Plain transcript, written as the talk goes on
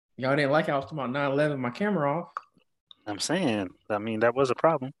Y'all didn't like it. I was talking about 9/11, my camera off. I'm saying, I mean, that was a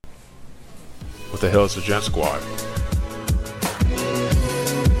problem. What the hell is the Gent Squad?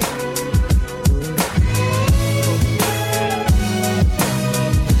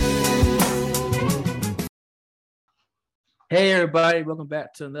 Hey everybody, welcome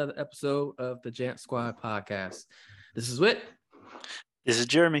back to another episode of the Gent Squad podcast. This is Whit. This is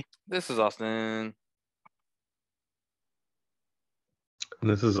Jeremy. This is Austin.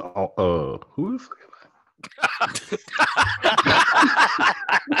 This is who is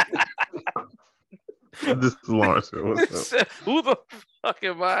this is Lawrence. What's up? Who the fuck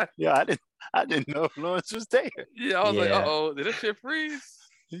am I? Yeah, I didn't know Lawrence was there. Yeah, I was like, uh-oh, did this shit freeze?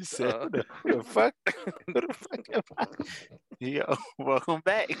 He said, who the fuck? Who the fuck am I? Yo, welcome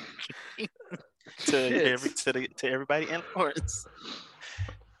back to everybody in Lawrence.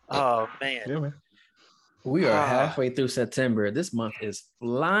 Oh man. Yeah, man. We are halfway through September. This month is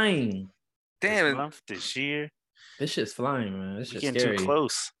flying. Damn this year. This shit's flying, man. This shit's getting scary. too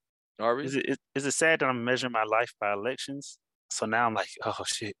close. Are we? Is it sad that I'm measuring my life by elections? So now I'm like, oh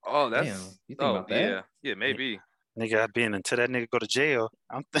shit. Oh, that's Damn, you think about that? Yeah, maybe. Nigga, I've been until that nigga go to jail.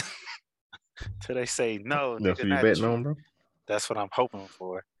 Until they say no. That's Nigga, what you not betting you. on, bro? That's what I'm hoping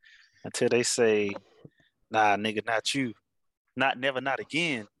for. Until they say, nah, nigga, not you. Not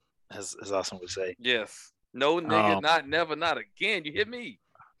again, as Austin would say. Yes. No, nigga, not never, not again. You hit me.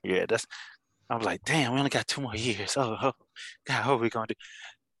 Yeah, I'm like, damn, we only got 2 more years. Oh God, what are we gonna do?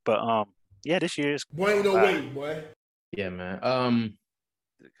 But yeah, this year is boy, ain't no way, boy. Yeah, man.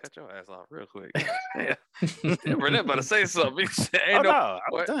 Cut your ass off real quick. Renee about to say something. Ain't no,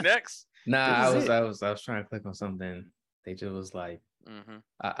 what done. Next. Nah, I was trying to click on something. They just was like,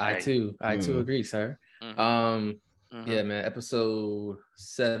 I too agree, sir. Yeah, man. Episode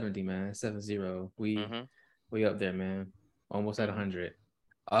 70, man. 70. We up there, man. Almost at 100.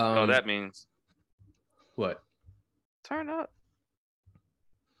 That means what? Turn up.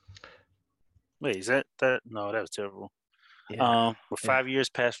 Wait, is that? No, that was terrible. Yeah. We're 5 years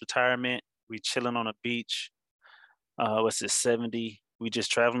past retirement. We chilling on a beach. What's it? 70. We just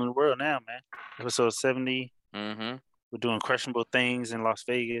traveling the world now, man. Episode 70. Mm-hmm. We're doing questionable things in Las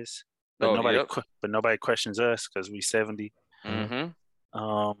Vegas, but nobody questions us because we 70.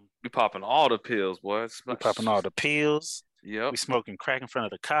 Mm-hmm. We popping all the pills, boys. We popping all the pills. Yep. We smoking crack in front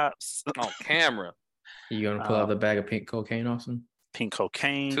of the cops on camera. You gonna pull out the bag of pink cocaine, Austin? Pink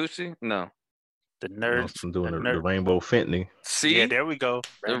cocaine. Tucci? No. The nerds. I'm doing the rainbow fentanyl. See? Yeah, there we go.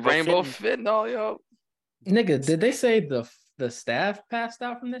 The rainbow fentanyl, yo. Nigga, did they say the staff passed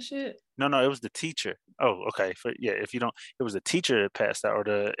out from that shit? No, it was the teacher. Oh, okay. If you don't, it was the teacher that passed out, or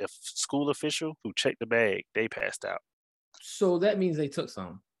the school official who checked the bag, they passed out. So that means they took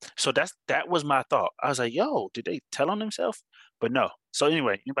some. So that was my thought. I was like, yo, did they tell on themselves? But no. So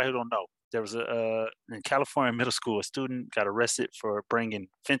anyway, anybody who don't know, there was in California middle school, a student got arrested for bringing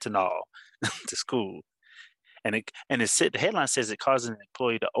fentanyl to school, and the headline says it caused an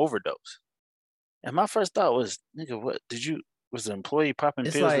employee to overdose. And my first thought was, nigga, what was the employee popping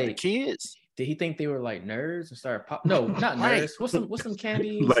pills with the kids? Did he think they were like nerds and started pop? No, not nerds. What's some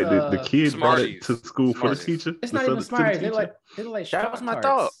candies? Like the kids brought it to school for the teacher. It's not even Smarties. They're like that was my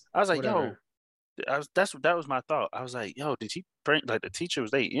thought. I was like, whatever. Yo, that was my thought. I was like, yo, did he bring like the teacher?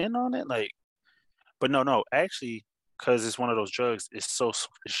 Was they in on it? Like, but no, actually, because it's one of those drugs. It's so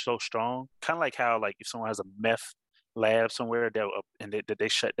strong. Kind of like how like if someone has a meth lab somewhere, they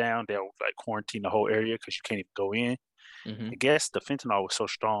shut down, they'll like quarantine the whole area because you can't even go in. I guess the fentanyl was so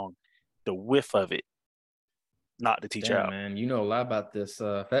strong, the whiff of it knocked the teacher out. Man, you know a lot about this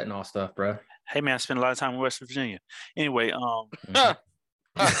fentanyl stuff, bro. Hey man, I spent a lot of time in West Virginia. Anyway, but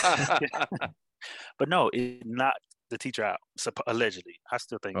no, it knocked the teacher out. Allegedly, I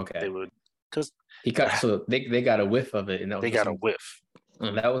still think they would, because they got a whiff of it, and they got a whiff.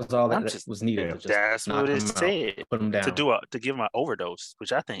 And that was all that was needed. That's what it said. Put them down to give him an overdose,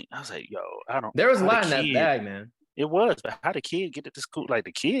 which I was like, yo, I don't. There was a lot in that bag, man. It was, but how the kid get it to school? Like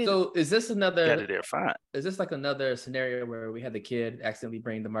the kid. So is this another? Got it there fine. Is this like another scenario where we had the kid accidentally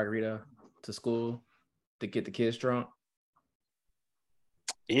bring the margarita to school to get the kids drunk?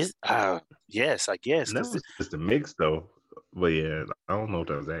 Yes, I guess. That was just a mix, though. But yeah, I don't know if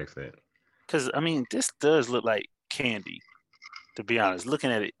that was an accident. Because I mean, this does look like candy. To be honest,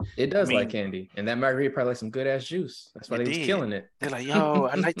 looking at it, it does like candy, and that margarita probably like some good ass juice. That's why they was killing it. They're like, yo,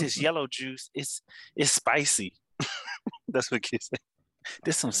 I like this yellow juice. It's spicy. That's what kids say.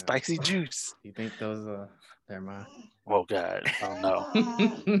 There's some spicy juice. You think those never mind. Oh God. Oh no.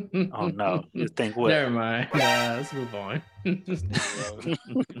 Oh no. You think what? Never mind. Let's move on.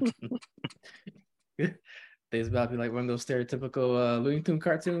 They was about to be like one of those stereotypical Looney Tunes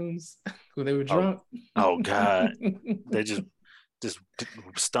cartoons when they were drunk. Oh God, they just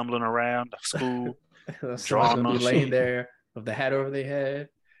stumbling around school, drawing. Be laying there with the hat over their head,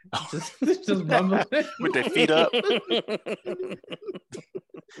 just mumbling with their feet up,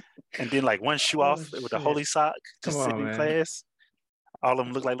 and then like one shoe off with a holy sock, just sitting in class. All of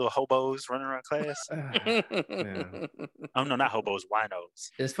them look like little hobos running around class. Oh no, not hobos,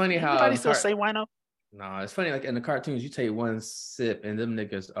 winos. It's funny how anybody still say wino? No, it's funny. Like in the cartoons, you take one sip and them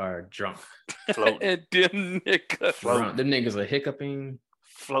niggas are drunk. Floating. And them niggas floating. Them niggas are hiccuping,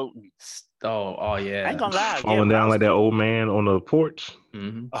 floating. Oh yeah. I ain't gonna lie. Falling down like that old man on the porch.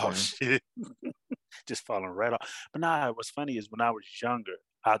 Mm-hmm. Oh shit. Just falling right off. But nah, what's funny is when I was younger,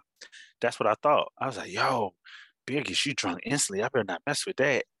 that's what I thought. I was like, yo, beer gets you drunk instantly. I better not mess with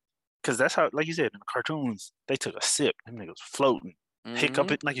that. Because that's how, like you said, in the cartoons, they took a sip. Them niggas floating. Mm-hmm. Hiccup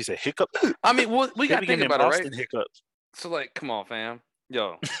it, like you said, hiccup. I mean, we got to think about it, right? Hiccups. So, like, come on, fam.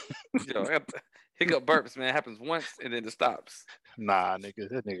 Yo, hiccup burps, man, happens once and then it stops. Nah, nigga,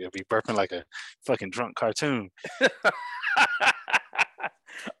 that nigga be burping like a fucking drunk cartoon. I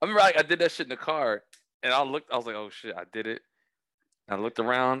remember I did that shit in the car, and I was like, oh shit, I did it. And I looked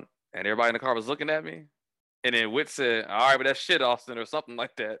around, and everybody in the car was looking at me. And then Whit said, all right, but that's shit, Austin, or something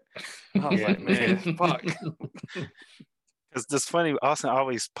like that. I was like, man, fuck. It's funny. Austin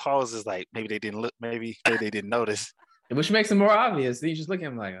always pauses, like maybe they didn't look, maybe they didn't notice, which makes it more obvious. You just look at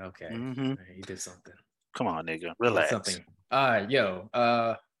him like, okay, he did something. Come on, nigga, relax. Something. A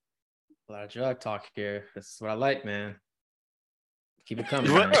lot of drug talk here. This is what I like, man. Keep it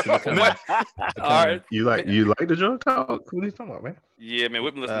coming. Man. Keep it coming. All right, you like the drug talk? What are you talking about, man? Yeah, man,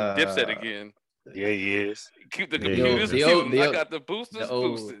 we've been listening to Dipset again. Yeah, he is. Keep the computers muted. I got the boosters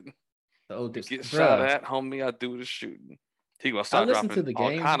boosted. The old get shot at, homie. I do the shooting. He gonna start dropping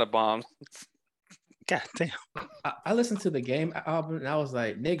all kind of bombs. God damn. I listened to the Game album and I was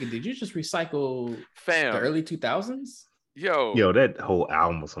like, nigga, did you just recycle the early 2000s? Yo, that whole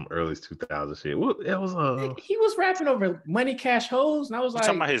album was some early 2000 shit. What it was he was rapping over Money Cash Hoes, and I was like,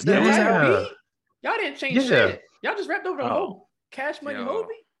 talking about his y'all didn't change shit. Y'all just rapped over the whole Cash Money Ho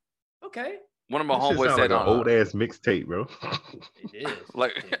beat. Okay. One of my homeboys said like an old ass mixtape, bro. It is.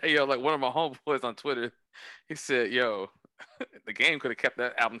 Like one of my homeboys on Twitter, he said, yo, the Game could have kept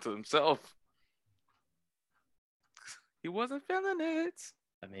that album to himself. He wasn't feeling it.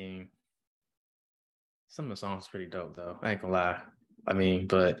 I mean, some of the songs pretty dope though. I ain't gonna lie. I mean,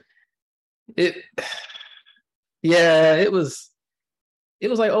 but it was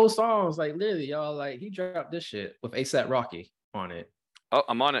like old songs. Like literally, y'all, like he dropped this shit with A$AP Rocky on it. Oh,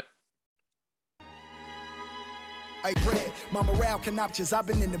 I'm on it. Hey, Brad, my morale canoptions, I've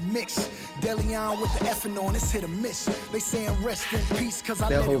been in the mix. Deleon with the effing on, it's hit or miss. They saying rest in peace, cause I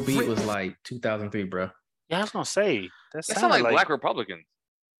that whole beat was like 2003, bro. Yeah, I was gonna say that sounded like Black Republicans.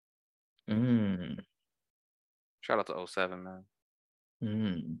 Shout out to 07, man.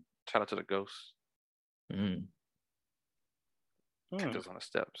 Shout out to the Ghosts. Just on the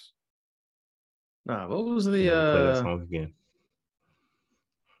steps. Nah, what was the play that song again?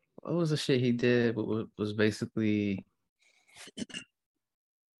 What was the shit he did? What was basically,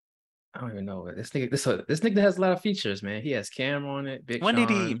 I don't even know. This nigga has a lot of features, man. He has Cam on it. Big when Sean,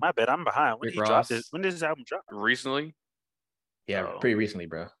 did he? My bad, I'm behind. When did he drop this? When did this album drop? Recently. Yeah, pretty recently,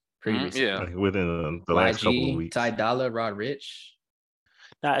 bro. Pretty recently. Yeah, like within the last couple of weeks. Ty Dolla, Rod Rich.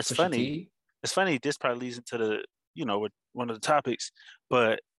 Nah, it's funny. It's funny. This probably leads into the with one of the topics,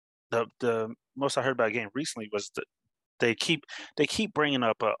 but the most I heard about Game recently was that they keep bringing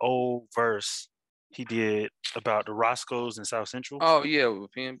up an old verse he did about the Roscoes in South Central. Oh yeah, with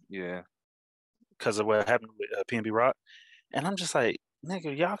PNB, yeah, because of what happened with PNB Rock, and I'm just like,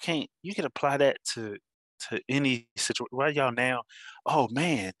 nigga, y'all can't. You can apply that to any situation. Why y'all now? Oh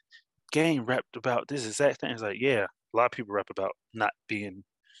man, Game rapped about this exact thing. It's like, yeah, a lot of people rap about not being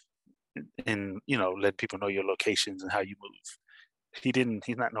in, letting people know your locations and how you move.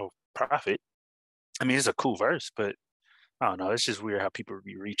 He's not no prophet. I mean, it's a cool verse, but I don't know. It's just weird how people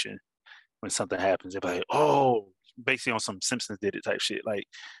be reaching when something happens. They're like, oh, basically on some Simpsons did it type shit. Like,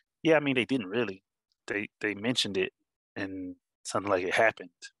 yeah, I mean, they didn't really. They mentioned it and something like it happened,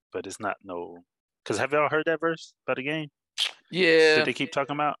 but it's not no. Because have y'all heard that verse about the Game? Yeah. That they keep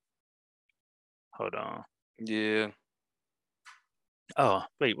talking about? Hold on. Yeah. Oh,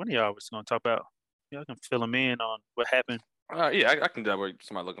 wait, when y'all was going to talk about? Y'all can fill them in on what happened. Yeah, I can do that where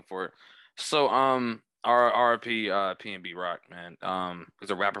somebody looking for it. So, RRP PNB Rock, man. He's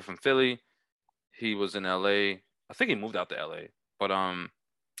a rapper from Philly. He was in LA. I think he moved out to LA. But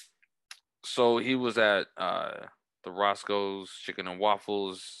so he was at the Roscoe's Chicken and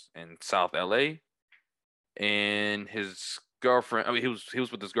Waffles in South LA. and his girlfriend. I mean, he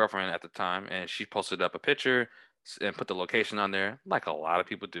was with his girlfriend at the time, and she posted up a picture and put the location on there, like a lot of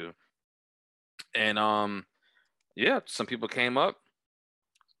people do. And yeah, some people came up,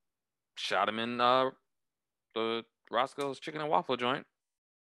 shot him in the Roscoe's Chicken and Waffle joint,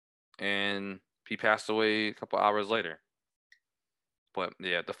 and he passed away a couple hours later. But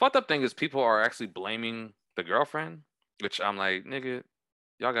yeah, the fucked up thing is people are actually blaming the girlfriend, which I'm like, nigga,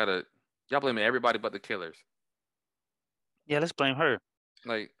 y'all blaming everybody but the killers. Yeah, let's blame her.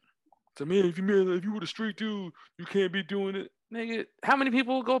 Like, to me, if you were the street dude, you can't be doing it, nigga. How many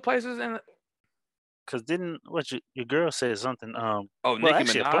people go places and? Cause your girl said something? Nicki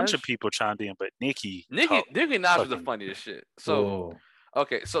actually, Minaj? a bunch of people chimed in, but Nicki Minaj was the funniest shit. So,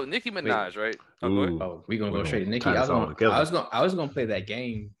 okay, so Nicki Minaj, right? Oh, we gonna go straight to Nicki. I was gonna play that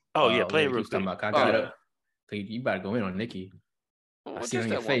game. Oh yeah, play it real quick. You better go in on Nicki. I see it on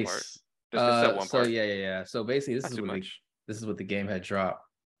your face. Just one part. Yeah. So basically, this is what the game had dropped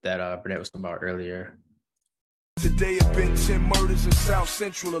that Burnett was talking about earlier. Today have been 10 murders in South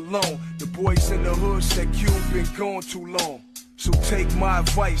Central alone. The boys in the hood said Q been gone too long. So take my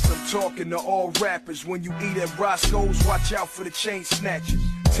advice, I'm talking to all rappers. When you eat at Roscoe's, watch out for the chain snatchers.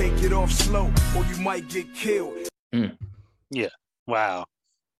 Take it off slow or you might get killed. Yeah. Wow.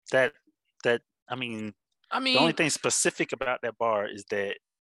 That I mean the only thing specific about that bar is that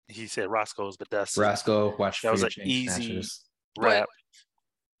he said Roscoe's, but that's Roscoe, watch that was an chain easy snatchers. rap.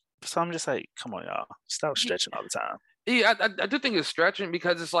 So I'm just like, come on, y'all. Stop stretching all the time. Yeah, I do think it's stretching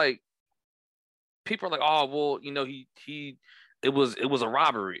because it's like people are like, oh, well, it was a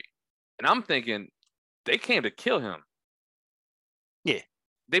robbery. And I'm thinking they came to kill him. Yeah.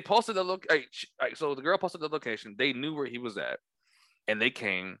 They posted the look. So the girl posted the location. They knew where he was at, and they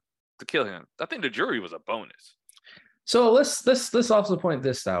came to kill him. I think the jury was a bonus. So let's also point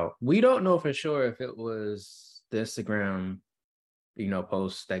this out. We don't know for sure if it was the Instagram,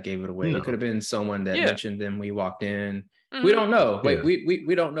 post that gave it away. No. It could have been someone that mentioned them when we walked in. Mm-hmm. We don't know. Like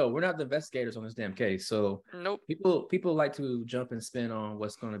we don't know. We're not the investigators on this damn case. So nope. People like to jump and spin on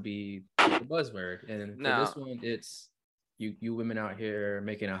what's going to be the buzzword. And for this one, it's you women out here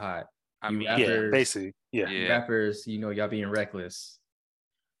making it hot. Rappers, basically. Yeah. Rappers, y'all being reckless.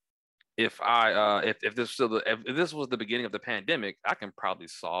 If this was the beginning of the pandemic, I can probably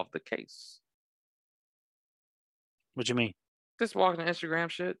solve the case. What you mean? Just walking the Instagram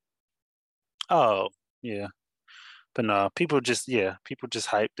shit. Oh, yeah. But no, people just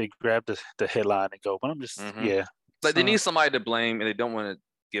hype. They grab the headline and go. But I'm just Like they need somebody to blame, and they don't want to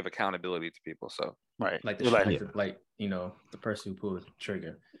give accountability to people. So right, like the person who pulled the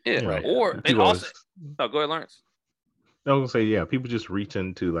trigger. Yeah, right. Or and also, go ahead, Lawrence. I was gonna say, people just reach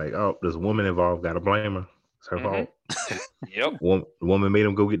into like, oh, there's a woman involved, gotta blame her. It's her fault. Yep. Woman made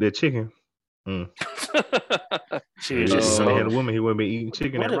him go get that chicken. She was just so had a woman, he wouldn't be eating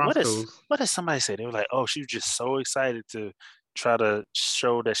chicken at Roscoe's. What did somebody say? They were like, oh, she was just so excited to try to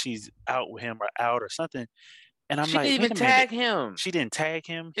show that she's out with him or out or something. And I'm like, she didn't even tag him. She didn't tag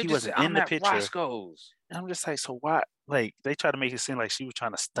him. He wasn't in the picture. Roscoe's. And I'm just like, so why? Like, they try to make it seem like she was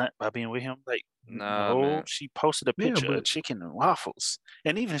trying to stunt by being with him. Like, no, man. She posted a picture of chicken and waffles.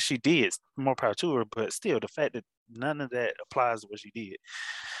 And even if she did, more power to her. But still, the fact that none of that applies to what she did,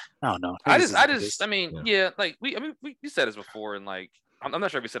 I don't know. Like we said this before, and like, I'm not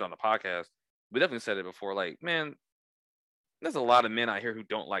sure if we said it on the podcast. We definitely said it before. Like, man, there's a lot of men out here who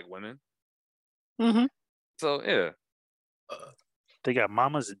don't like women. Mm-hmm. So yeah, they got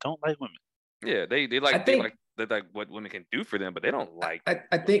mamas that don't like women. Yeah, they like what women can do for them, but they don't like.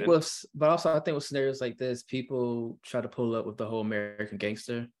 I think with scenarios like this, people try to pull up with the whole American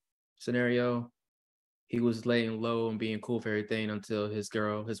Gangster scenario. He was laying low and being cool for everything until his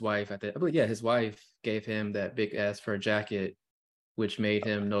wife gave him that big ass fur jacket, which made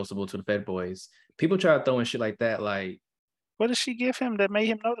him noticeable to the Fed boys. People try to throw in shit like that. Like, what did she give him that made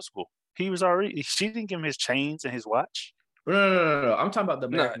him noticeable? She didn't give him his chains and his watch. No. I'm talking about the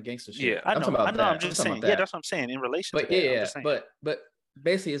American Gangster shit. Yeah, I know. I'm just saying. Yeah, that's what I'm saying in relation to that. But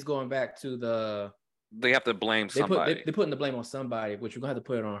basically, it's going back to they have to blame somebody. They're putting the blame on somebody, which we're gonna have to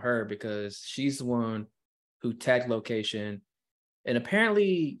put it on her because she's the one who tagged location, and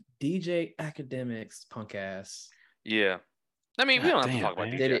apparently DJ Academics punk ass. Yeah, I mean, we don't have to talk about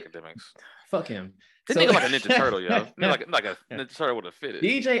DJ Academics. Fuck him. This nigga like a Ninja Turtle, yo. like a Ninja Turtle would have fitted.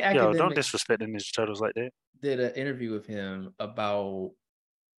 DJ Academics. Yo, don't disrespect the Ninja Turtles like that. Did an interview with him about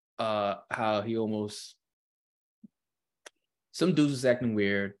how he almost some dudes was acting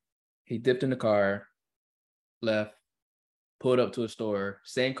weird. He dipped in the car, left, pulled up to a store.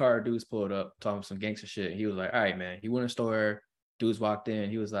 Same car dudes pulled up, talking some gangster shit. He was like, all right, man. He went to the store. Dudes walked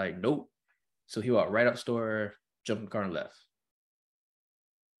in. He was like, nope. So he walked right up store, jumped in the car and left.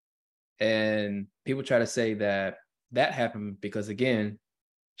 And people try to say that happened because, again,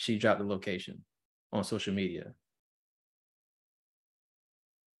 she dropped the location on social media.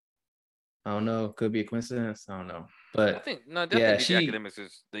 I don't know. Could be a coincidence. I don't know. But I think DJ Academics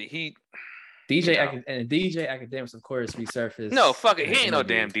is DJ Academics, of course, resurfaced. No, fuck it. He ain't no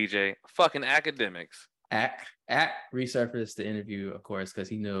damn DJ. Fucking Academics. Resurfaced the interview, of course, because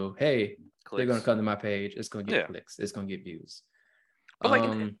he knew, hey, clicks. They're gonna come to my page. It's gonna get clicks. It's gonna get views. But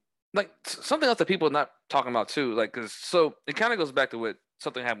like something else that people are not talking about too, like, because so it kind of goes back to what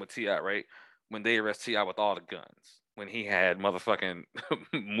something happened with T.I., right? When they arrest T.I. with all the guns, when he had motherfucking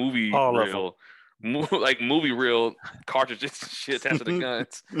movie reel cartridges and shit attached to the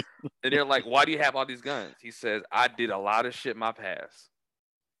guns, and they're like, "Why do you have all these guns?" He says, "I did a lot of shit in my past,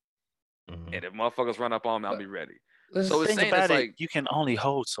 and if motherfuckers run up on me, I'll be ready." So it's saying about it, you can only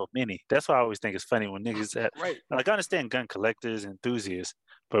hold so many. That's why I always think it's funny when niggas like, I understand gun collectors, enthusiasts,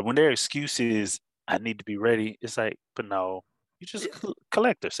 but when their excuse is, I need to be ready, it's like, but no, you just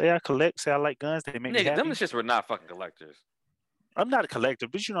collector. Say I collect, say I like guns, they make me happy. Them shits were not fucking collectors. I'm not a collector,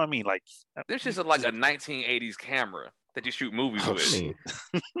 but you know what I mean? Like, this is like a 1980s camera that you shoot movies with.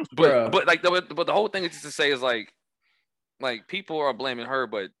 but the whole thing is just to say is like people are blaming her,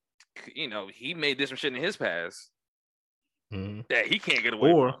 but you know, he may did some shit in his past that he can't get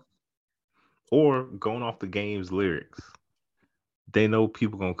away from. Or going off the game's lyrics, they know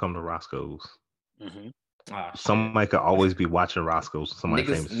people gonna come to Roscoe's. Somebody could always be watching Roscoe's. Somebody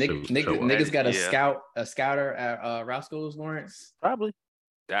niggas got a scouter at Roscoe's, Lawrence. Probably.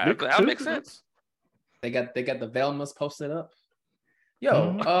 That makes sense. They got the Velmas posted up.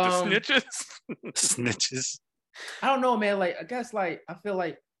 Yo, the snitches. I don't know, man. Like, I guess, like, I feel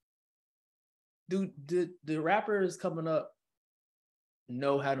like, do the rappers coming up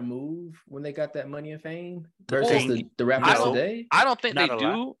know how to move when they got that money and fame versus the rappers today? I don't think they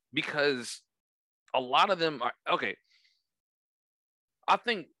do, because a lot of them are okay. I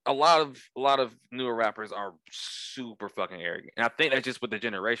think a lot of newer rappers are super fucking arrogant, and I think that's just with the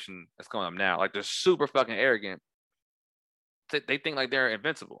generation that's coming up now. Like, they're super fucking arrogant. They think like they're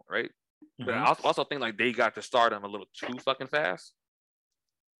invincible, right? But I also think like they got to stardom a little too fucking fast.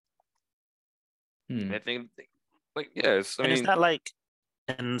 I think, like, yes, I mean, it's not like,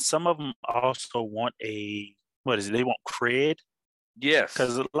 and some of them also want they want cred. Yes,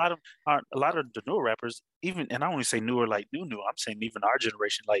 because a lot of the newer rappers, even, and I don't even say newer like new, I'm saying even our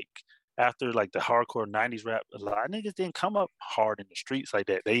generation, like after like the hardcore 90s rap, a lot of niggas didn't come up hard in the streets like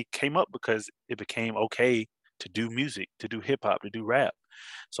that. They came up because it became okay to do music, to do hip hop, to do rap.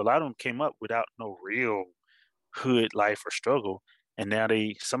 So a lot of them came up without no real hood life or struggle. And now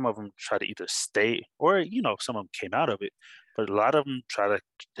some of them try to either stay, or, you know, some of them came out of it, but a lot of them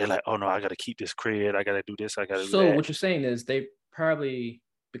they're like, oh no, I got to keep this cred, I got to do this, I got to do that. So what you're saying is they probably,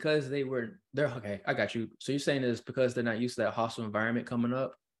 because they're okay, I got you. So you're saying is because they're not used to that hostile environment coming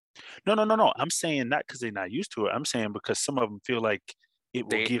up? No. I'm saying not because they're not used to it. I'm saying because some of them feel like it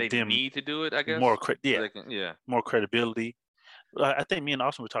will give them need to do it, I guess. More more credibility. I think me and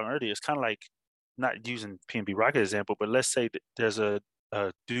Austin were talking earlier. It's kind of like, not using PNB Rocket example, but let's say that there's a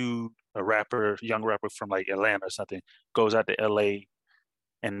dude, young rapper from like Atlanta or something, goes out to LA,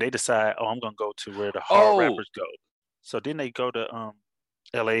 and they decide, oh, I'm gonna go to where the hard rappers go. So then they go to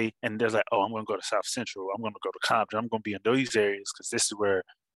LA, and they're like, oh, I'm gonna go to South Central, I'm gonna go to Compton, I'm gonna be in these areas because this is where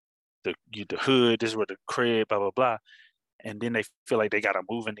the hood, this is where the crib, blah blah blah. And then they feel like they gotta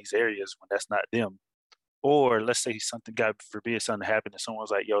move in these areas when that's not them. Or let's say something, God forbid, something happened, and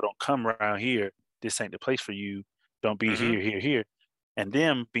someone's like, yo, don't come around here. This ain't the place for you. Don't be here. And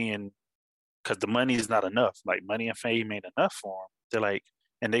them being, because the money is not enough. Like, money and fame ain't enough for them. They're like,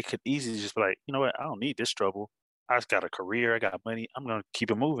 and they could easily just be like, you know what? I don't need this trouble. I just got a career. I got money. I'm going to keep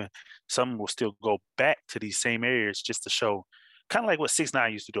it moving. Some will still go back to these same areas just to show, kind of like what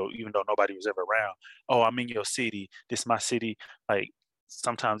 6ix9ine used to do, even though nobody was ever around. Oh, I'm in your city. This is my city. Like,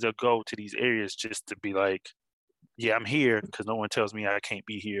 sometimes they'll go to these areas just to be like, yeah, I'm here because no one tells me I can't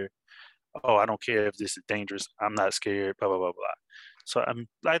be here. Oh, I don't care if this is dangerous. I'm not scared, blah, blah, blah, blah. So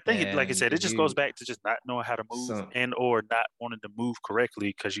I think, like I said, it just goes back to just not knowing how to move or not wanting to move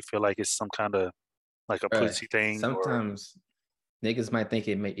correctly because you feel like it's some kind of like a pussy thing. Sometimes niggas might think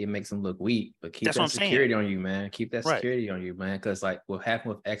it makes them look weak, but keep that security on you, man. Keep that security on you, man. Because like what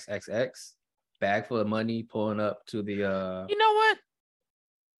happened with XXX, bag full of money pulling up to the You know what?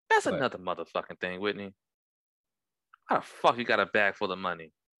 That's another motherfucking thing, Whitney. How the fuck you got a bag full of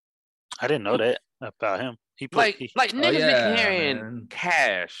money? I didn't know that about him. Niggas be carrying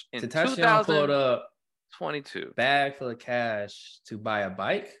cash in 2022. Bag full of cash to buy a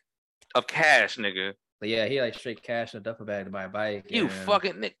bike. of cash, nigga. But yeah, he like straight cash in a duffel bag to buy a bike. You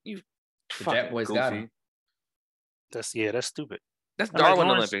fucking Nick. You the Jack Boys goofy. Got him. That's stupid. That's Darwin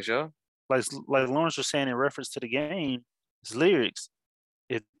like Olympics, yo. Like Lawrence was saying in reference to the game, his lyrics,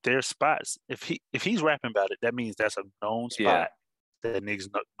 if there's spots, if he's rapping about it, that means that's a known spot that niggas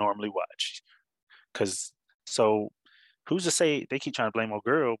normally watch. So who's to say they keep trying to blame old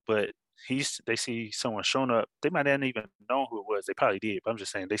girl, but they see someone showing up. They might not even know who it was. They probably did, but I'm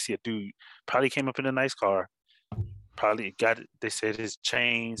just saying they see a dude probably came up in a nice car, probably got it. They said his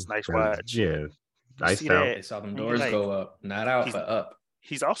chains, nice watch. Yeah, nice. They saw them doors go up, not out, but up.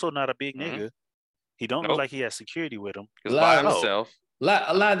 He's also not a big nigga. He don't look like he has security with him. He's by himself.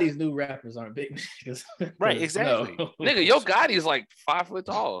 A lot of these new rappers aren't big niggas. Right, exactly. No. Nigga, Yo Gotti's like 5 foot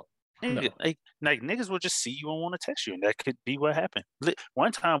tall. No. Like niggas will just see you and want to text you, and that could be what happened.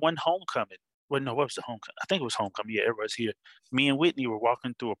 One time, homecoming. Well, no, what was the homecoming? I think it was homecoming. Yeah, everybody's here. Me and Whitney were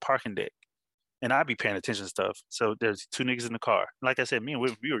walking through a parking deck, and I'd be paying attention to stuff. So there's 2 niggas in the car. Like I said, me and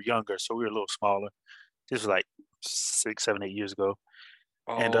Whitney, we were younger, so we were a little smaller. This was like 6, 7, 8 years ago.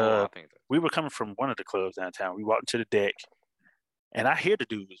 And we were coming from one of the clubs downtown. We walked into the deck, and I hear the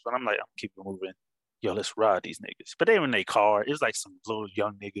dudes, but I'm like, I'm keeping moving. Yo, let's ride these niggas. But they were in their car. It was like some little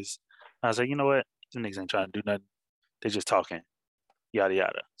young niggas. I was like, you know what? These niggas ain't trying to do nothing. They just talking, yada,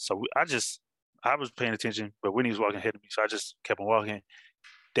 yada. So I was paying attention, but Whitney was walking ahead of me, so I just kept on walking.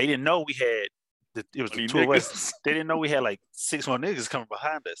 They didn't know we had, it was the 2 of us. They didn't know we had like 6 more niggas coming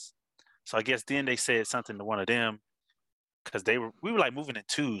behind us. So I guess then they said something to one of them, because we were like moving in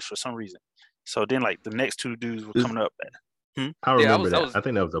 2s for some reason. So then like the next 2 dudes were coming up. I remember that. I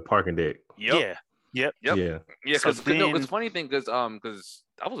think that was a parking deck. Yep. Yeah. Because the funny thing, because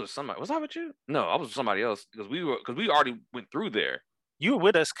I was with somebody. Was I with you? No, I was with somebody else because we already went through there. You were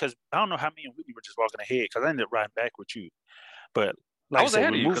with us because I don't know how me and Whitney were just walking ahead because I ended up riding back with you. But like I was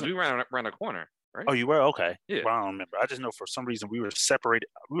ahead of you because we ran around the corner. Right? Oh, you were? Okay. Yeah. Well, I don't remember. I just know for some reason we were separated.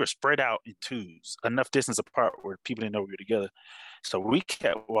 We were spread out in 2s, enough distance apart where people didn't know we were together. So we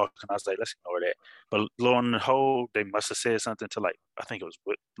kept walking. I was like, let's ignore that. But lo and behold, they must have said something to like, I think it was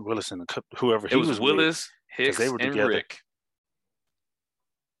Willis and whoever. It was Willis, Hicks, they were and together. Rick.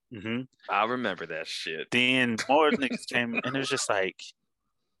 I remember that shit. Then more niggas came, and it was just like,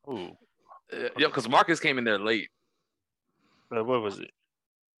 ooh. Yeah, because Marcus came in there late. What was it?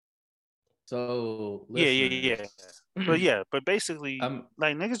 So yeah. But basically,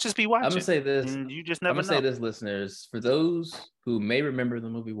 like niggas just be watching. I'm gonna say this. You just never know. I'm gonna say this, listeners. For those who may remember the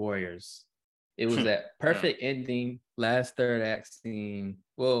movie Warriors, it was that perfect ending, last third act scene.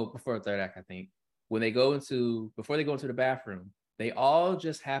 Well, before third act, I think. Before they go into the bathroom, they all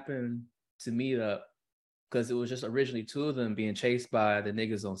just happen to meet up because it was just originally 2 of them being chased by the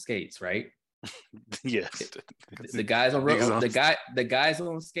niggas on skates, right? Yes. The guys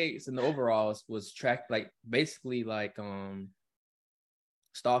on skates and the overalls was tracked basically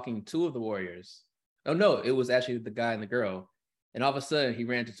stalking 2 of the Warriors. Oh no, it was actually the guy and the girl. And all of a sudden he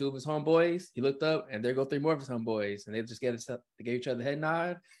ran to 2 of his homeboys. He looked up and there go 3 more of his homeboys, and they just gave each other the head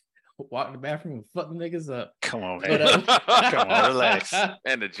nod, walked in the bathroom and fucked the niggas up. Come on, man. Come on, relax.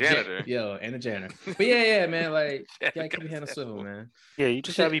 And the janitor. And the janitor. But yeah, man, like, you gotta keep your hand on swivel, man. Yeah, you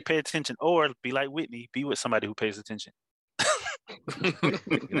just gotta pay attention, or be like Whitney, be with somebody who pays attention.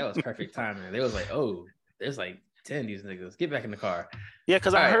 That was perfect timing. They was like, oh, there's like 10 of these niggas. Get back in the car. Yeah,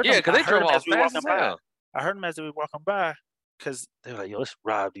 because I heard them. Yeah, because they drove off fast as hell. I heard them as they were walking by, because they were like, yo, let's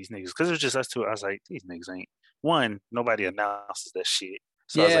rob these niggas. Because it was just us 2. I was like, these niggas ain't. One, nobody announces that shit.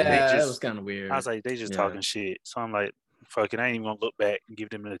 So yeah, that was kind of weird. I was like, they just talking shit. So I'm like, fuck it, I ain't even gonna look back and give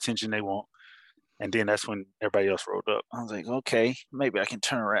them the attention they want. And then that's when everybody else rolled up. I was like, okay, maybe I can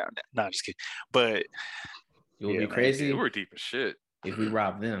turn around. No, I'm just kidding. But it would be crazy. We're deep as shit if we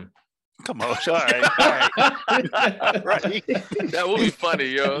robbed them. Come on, all right. Right. That would be funny,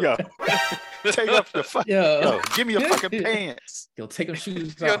 yo. Take off the fuck. Yo, give me your fucking pants. Yo, take them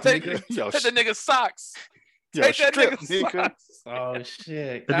shoes off. Take the nigga's socks. Take that nigga's socks. Oh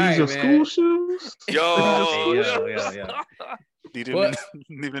shit! Are these your school shoes? Yo. Leave them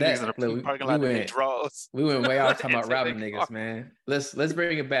niggas in the parking lot in draws. We went way off talking about robbing niggas, man. Let's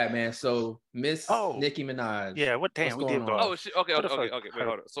bring it back, man. So Miss Nicki Minaj. Yeah, what damn we did go. Oh shit. Okay. Wait,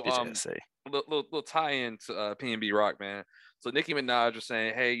 hold on. So little tie-in to P&B Rock, man. So Nicki Minaj was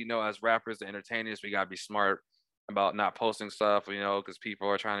saying, hey, as rappers and entertainers, we gotta be smart about not posting stuff, because people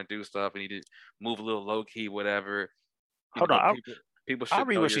are trying to do stuff. We need to move a little low key, whatever. Hold on, people should I'll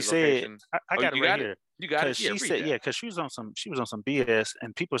read what she said. I got it right here. You got it. She said, because she was on some BS,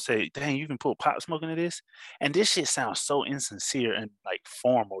 and people say, "Dang, you can put Pop Smoke into this," and this shit sounds so insincere and like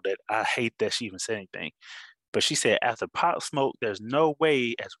formal that I hate that she even said anything. But she said after Pop Smoke, there's no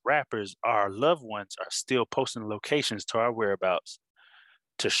way as rappers, our loved ones are still posting locations to our whereabouts.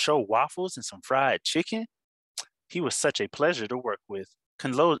 To show waffles and some fried chicken, he was such a pleasure to work with.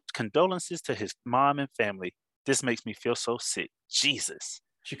 Condolences to his mom and family. This makes me feel so sick. Jesus.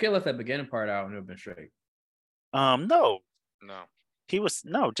 She could have left that beginning part out and it would have been straight. No. No. He was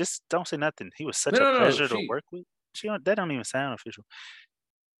just don't say nothing. He was such a pleasure to work with. That don't even sound official.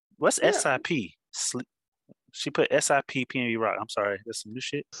 What's SIP? She put SIP PNB Rock. I'm sorry, that's some new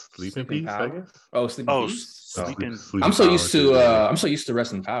shit. Sleeping Peace, I guess. Oh, Sleeping Peace. Sleeping. I'm so used to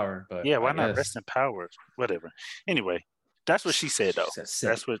Rest in Power, but yeah, why not Rest in Power? Whatever. Anyway, that's what she said though.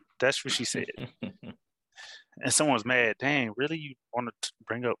 That's what she said. And someone was mad. Dang, really? You want to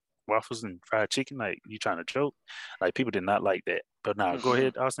bring up waffles and fried chicken? Like you trying to joke? Like people did not like that. But now, go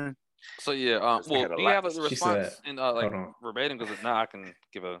ahead, Austin. So yeah, well, do you have a response in verbatim? Because if not, I can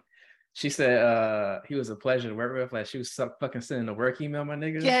give a. She said he was a pleasure to work with. Like she was fucking sending a work email, my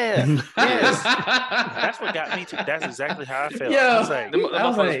nigga. Yeah. Yes. That's what got me too. That's exactly how I felt. Yeah. I was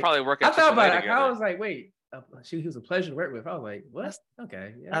like, probably working. I thought about it. I was like, wait. He was a pleasure to work with. I was like, what?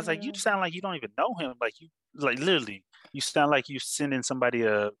 Okay. Yeah, I was like, you sound like you don't even know him. Like you, like literally, you sound like you sending somebody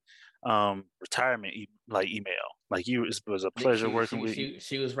a retirement email. Like it was a pleasure working with you.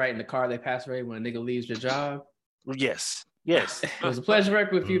 She was writing the card they pass away when a nigga leaves your job. Yes. It was a pleasure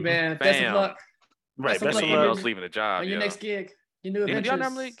working with you, man. Best of luck. Right. Best of luck leaving the job. On your next gig. Your new adventures. Do y'all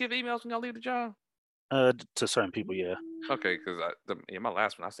normally give emails when y'all leave the job? To certain people, yeah. Okay, because my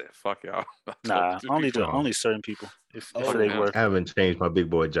last one, I said, "Fuck y'all." Nah, only certain people. If they work. I haven't changed my big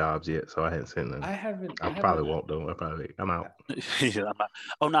boy jobs yet, so I haven't sent them. I haven't. I probably won't though. I'm out. Yeah, I'm out.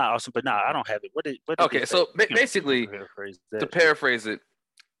 Oh, nah, awesome. But I don't have it. What did okay, so basically, to paraphrase it,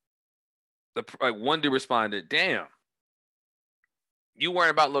 one dude responded, "Damn, you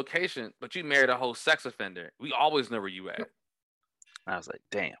weren't about location, but you married a whole sex offender. We always know where you at." I was like,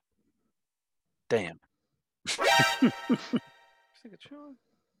 damn. Yeah,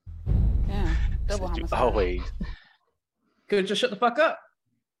 double homicide. Always. Could just shut the fuck up.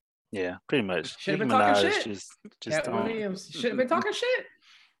 Yeah, pretty much. Should have been talking shit. Just Williams should have been talking shit.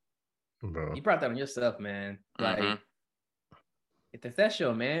 Bro. You brought that on yourself, man. Like, if that's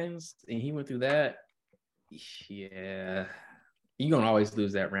your man's and he went through that, yeah, you're gonna always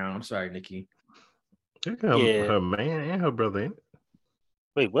lose that round. I'm sorry, Nicki. Her man and her brother.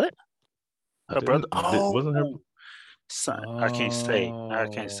 Wait, what? Her brother? Wasn't her son? I can't say.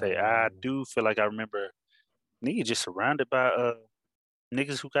 I do feel like I remember niggas just surrounded by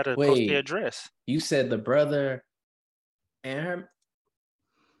niggas who got to post their address. You said the brother and her.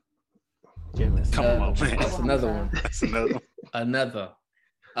 Yeah, come on, man. That's another one. That's another one. Another.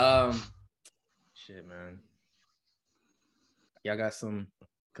 Shit, man. Y'all got some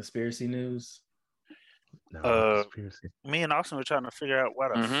conspiracy news? No, conspiracy. Me and Austin were trying to figure out why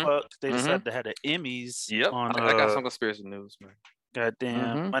the fuck they decided to have the Emmys. Yep, I got some conspiracy news, man.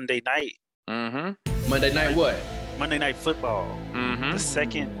 Goddamn Monday night. Monday night what? Monday Night Football. The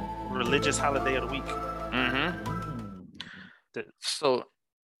second religious holiday of the week. So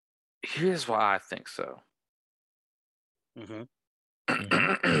here's why I think so.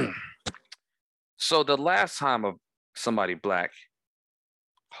 So the last time somebody black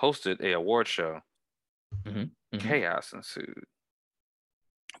hosted a award show, chaos ensued.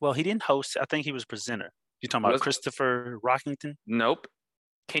 Well, he didn't host. I think he was presenter. You talking about Christopher Rockington? Nope.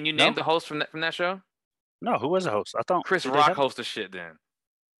 Can you name the host from that show? No, who was the host? I thought Chris Rock hosted shit then,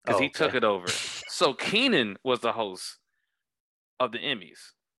 because he took it over. So Keenan was the host of the Emmys,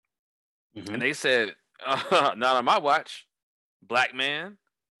 and they said, "Not on my watch. Black man,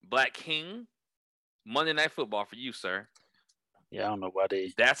 Black King, Monday Night Football for you, sir." Yeah, I don't know why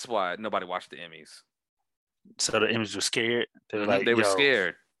they. That's why nobody watched the Emmys. So the Emmys were scared. They were like, they were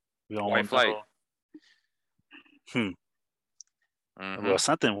scared. We don't White flight. Well,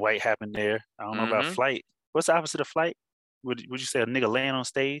 something white happened there. I don't know about flight. What's the opposite of flight? Would you say a nigga laying on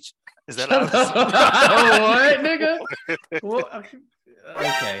stage? Is that what, nigga? Well,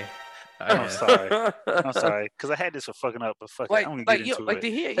 okay. I'm sorry, because I had this for fucking up, but fuck it. I'm gonna get into it.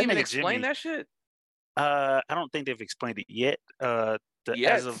 Did he even explain that shit? I don't think they've explained it yet.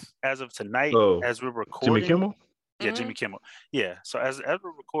 As of tonight, as we're recording, Jimmy Kimmel. Yeah, Jimmy Kimmel. Yeah. So as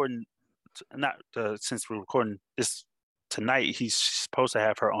we're recording, since we're recording this tonight, he's supposed to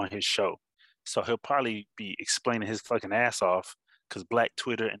have her on his show. So he'll probably be explaining his fucking ass off because Black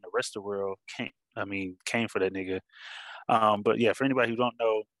Twitter and the rest of the world came for that nigga. But yeah, for anybody who don't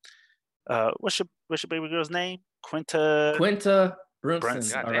know, what's your baby girl's name? Quinta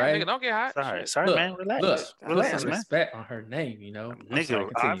Brunson. God all damn, right. Nigga, don't get hot. Sorry, look, man. Relax. Look, relax, put some man. respect on her name. You know, Nigga,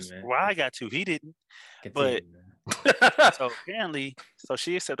 well, I got to. He didn't. Continue, but so apparently,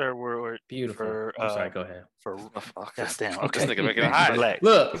 she accepted her award. Beautiful. I'm sorry. Go ahead. For God damn. Okay. This nigga making it hot. Relax.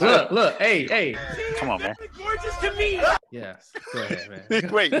 Look. Hey. Come on, man. Gorgeous to me. Yes. Go ahead,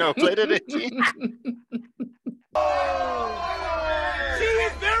 man. Wait, no, play that again. She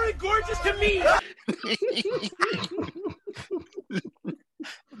is very gorgeous to me.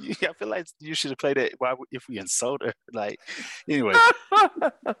 Yeah, I feel like you should have played that. Why, if we insult her? Like, anyway,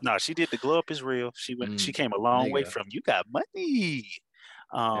 no, she did. The glow up is real. She went. She came a long way from "You Got Money."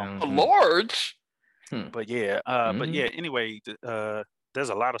 Large. But yeah. Anyway, there's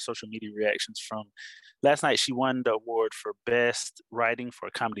a lot of social media reactions from last night. She won the award for best writing for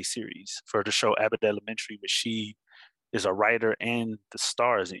a comedy series for the show Abbott Elementary, which she is a writer and the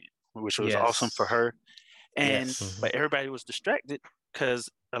stars in, which was awesome for her. And but everybody was distracted because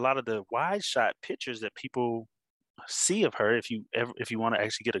a lot of the wide shot pictures that people see of her, if you want to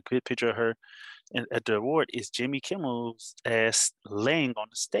actually get a good picture of her at the award, is Jimmy Kimmel's ass laying on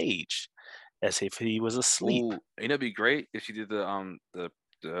the stage as if he was asleep. Ooh, it'd be great if she did the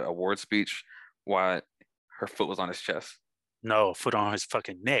award speech while her foot was on his chest. No, foot on his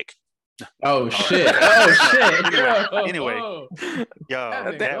fucking neck. Oh shit! Anyway, yo,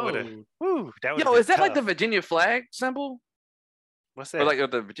 that would have. Yo, is that like the Virginia flag symbol? What's that? Or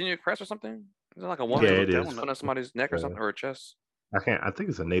like the Virginia crest or something? Is it like a woman? Yeah, it is. Put on somebody's neck or something, or a chest? I think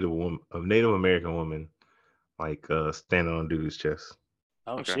it's a Native American woman, like standing on dude's chest.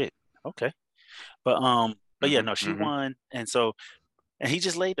 Oh shit. Okay. But yeah, no, she won, and he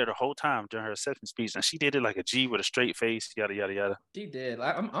just laid there the whole time during her acceptance speech, and she did it like a G with a straight face, yada yada yada. She did.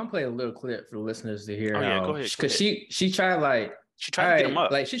 I'm playing a little clip for the listeners to hear. Oh yeah, go ahead. Because she tried to get him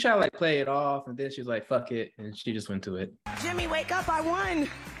up. Like she tried to play it off, and then she was like, "Fuck it," and she just went to it. Jimmy, wake up! I won.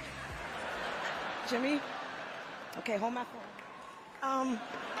 Jimmy, okay, hold my phone.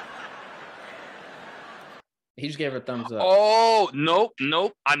 He just gave her a thumbs up. Oh nope.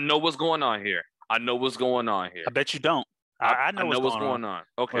 I know what's going on here. I bet you don't. I know what's going on.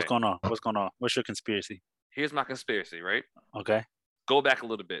 Okay. What's going on? What's your conspiracy? Here's my conspiracy, right? Okay. Go back a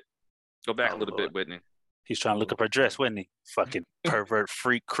little bit. Bit, Whitney. He's trying to look up her dress, wasn't he? Fucking pervert,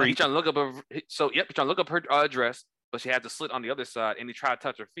 freak, creep. He's trying to look up her dress, but she had the slit on the other side, and he tried to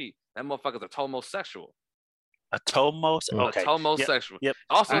touch her feet. That motherfucker's a tomosexual. A tomos? Okay. A tomosexual. Yep.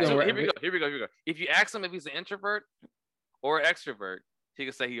 Also, here we go. If you ask him if he's an introvert or an extrovert, he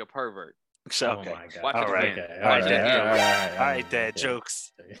can say he's a pervert. Okay. Oh my God. Watch all right, dad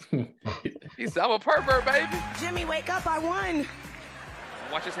jokes. He said, I'm a pervert, baby. Jimmy, wake up! I won.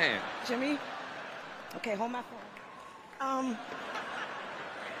 Watch his hand. Jimmy, okay, hold my phone.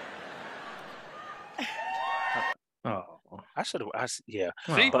 I should have. Yeah.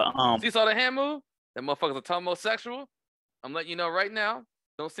 See, but see, saw the hand move. That motherfucker's a tomosexual. I'm letting you know right now.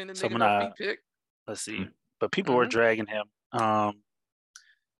 Don't send the nigga no feet pic. Let's see. But people were dragging him.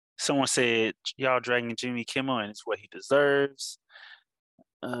 Someone said, y'all dragging Jimmy Kimmel and it's what he deserves.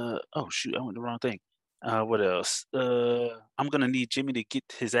 Oh, shoot, I went the wrong thing. What else? I'm going to need Jimmy to get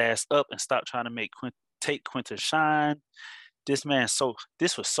his ass up and stop trying to take Quinta shine. This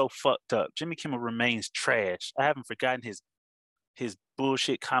was so fucked up. Jimmy Kimmel remains trash. I haven't forgotten his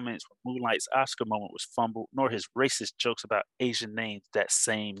bullshit comments when Moonlight's Oscar moment was fumbled, nor his racist jokes about Asian names that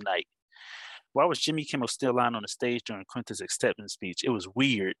same night. Why was Jimmy Kimmel still lying on the stage during Quinta's acceptance speech? It was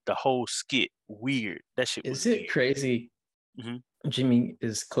weird. The whole skit, weird. That shit was weird. Crazy? Mm-hmm. Jimmy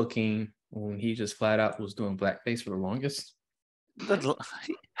is cooking when he just flat out was doing blackface for the longest. How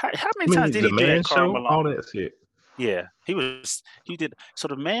many times did he do that? Show, all that shit. Yeah, he did. So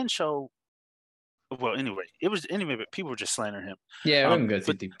the Man Show. Well, anyway, but people were just slandering him. Yeah, I'm good.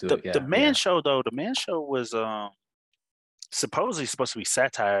 The Man Show though, the Man Show was supposedly supposed to be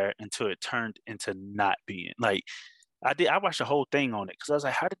satire until it turned into not being. Like I watched the whole thing on it because I was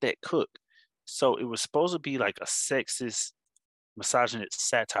like, how did that cook? So it was supposed to be like a sexist, misogynist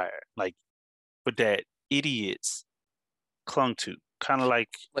satire, like, but that idiots clung to, kind of like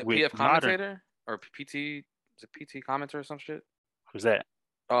PF commentator or PT, is it PT commentator or some shit? Who's that?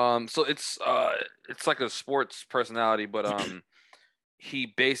 So it's like a sports personality, but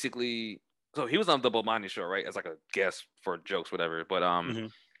he basically. So he was on the Bomani show, right? As like a guest for jokes, whatever. But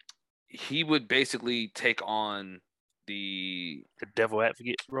he would basically take on the devil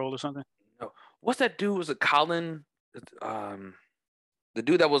advocate role or something. No, what's that dude? Was it Colin? The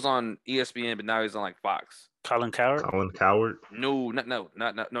dude that was on ESPN, but now he's on like Fox. Colin Cowherd. Colin Cowherd. No.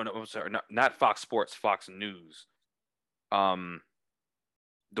 I'm sorry, not Fox Sports, Fox News. The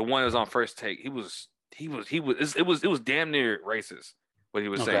one that was on First Take. It was damn near racist. what he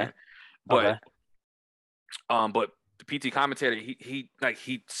was saying. But but the PT commentator, he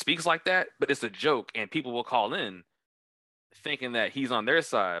speaks like that, but it's a joke, and people will call in thinking that he's on their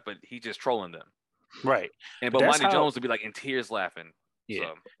side, but he's just trolling them. Right. And but Monty Jones would be like in tears laughing. Yeah.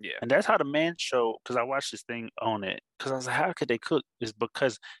 So, yeah. And that's how the Man Show, because I watched this thing on it, because I was like, how could they cook? Is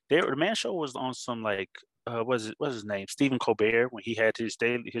because the Man Show was on some like what's his name? Stephen Colbert, when he had his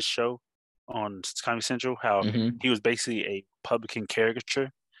show on Comedy Central, how he was basically a Republican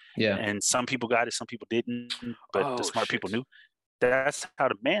caricature. Yeah. And some people got it, some people didn't, but the smart people knew. That's how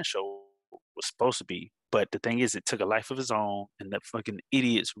the Man Show was supposed to be. But the thing is, it took a life of its own, and the fucking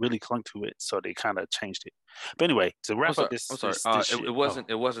idiots really clung to it, so they kind of changed it. But anyway, to wrap up this, it wasn't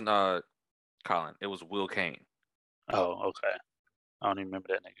Colin. It was Will Kane. Oh, okay. I don't even remember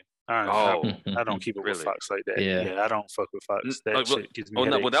that nigga. I don't keep it with Fox like that. Yeah, I don't fuck with Fox. That shit gives me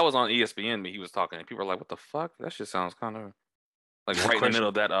headaches. Well, that was on ESPN. But he was talking, and people were like, "What the fuck? That shit sounds kind of like right in the middle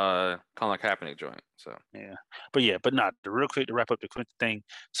of that Colin Kaepernick joint." So but not real quick to wrap up the Quinta thing.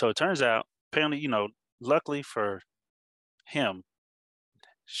 So it turns out, apparently, luckily for him,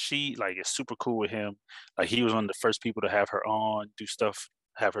 she is super cool with him. Like, he was one of the first people to have her on,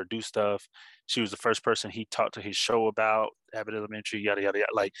 have her do stuff. She was the first person he talked to his show about, Abbott Elementary, yada yada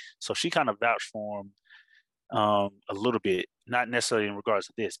yada. So she kind of vouched for him a little bit, not necessarily in regards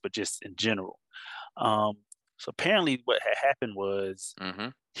to this, but just in general. So apparently what had happened was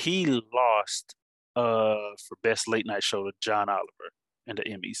he lost for best late night show to John Oliver in the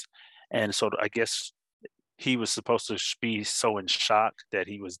Emmys. And so I guess he was supposed to be so in shock that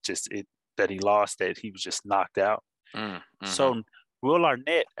he was that he lost, that he was just knocked out. So Will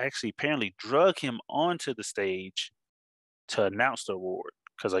Arnett actually apparently drug him onto the stage to announce the award,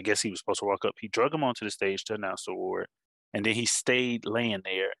 because I guess he was supposed to walk up. He drug him onto the stage to announce the award, and then he stayed laying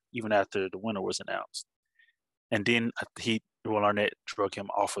there even after the winner was announced. And then Will Arnett drug him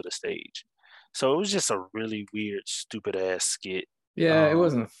off of the stage. So it was just a really weird, stupid ass skit. Yeah, it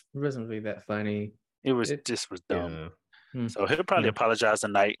wasn't really that funny. It was dumb. Yeah. So he'll probably apologize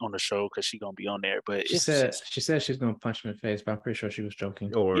tonight on the show, because she's gonna be on there. But she said she's gonna punch him in the face, but I'm pretty sure she was joking.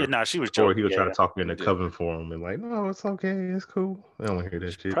 She was joking. Or he'll try to talk me into covering for him and no, it's okay, it's cool. I don't want to hear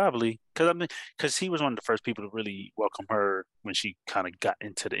that shit. Probably because he was one of the first people to really welcome her when she kind of got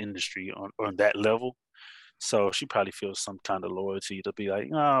into the industry on that level. So she probably feels some kind of loyalty to be like,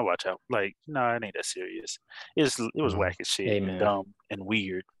 oh, watch out. Like, no, it ain't that serious. It was whack as shit and dumb and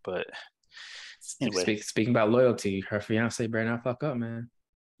weird. But anyway. Speaking about loyalty, her fiance better not fuck up, man.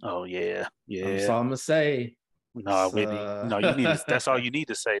 Oh, yeah. That's all I'm going to say. No, Whitney. No, you need to, that's all you need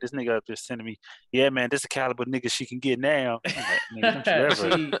to say. This nigga up just sending me, yeah, man, this is the caliber nigga she can get now.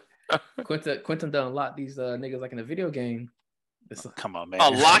 Quinta done a lot these niggas like in a video game. Come on, man.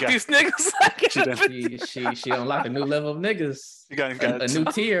 Unlock these niggas. She unlocked a new level of niggas. A new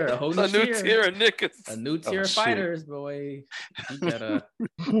tier, a whole new tier of niggas. A new tier of fighters, boy. You got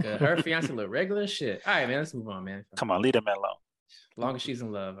her fiance look regular shit. All right, man, let's move on, man. Come on, leave that man alone. As long as she's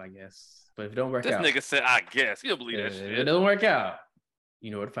in love, I guess. But if it don't work out, this nigga said, "I guess." You don't believe that shit. If it don't work out,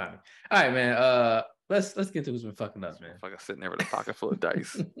 you know where to find me. All right, man. Let's get to who's been fucking up, man. Fucking sitting there with a pocket full of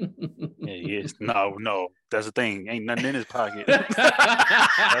dice. Yeah, he is. No, that's the thing. Ain't nothing in his pocket. That's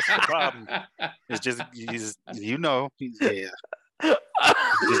the problem. It's just he just got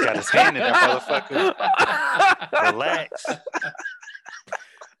his hand in that motherfucker. Relax.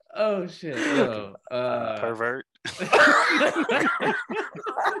 Oh shit. Pervert.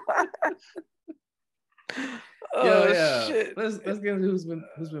 Shit. Let's get who's been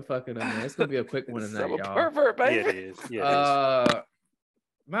fucking up, man. It's gonna be a quick one tonight, y'all. Pervert, baby. Yeah, it is. Yeah, it is.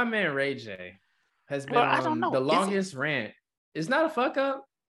 My man Ray J has been on the longest rant. It's not a fuck up.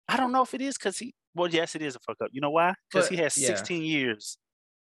 I don't know if it is because yes, it is a fuck up. You know why? Because he has 16 years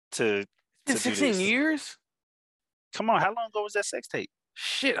to 16 years? Come on, how long ago was that sex tape?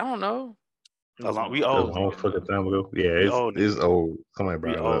 Shit, I don't know. A long fucking time ago. Yeah, it's old. Somebody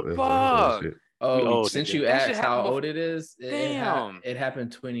brought it up. Fuck. Oh, since you asked how old it is, it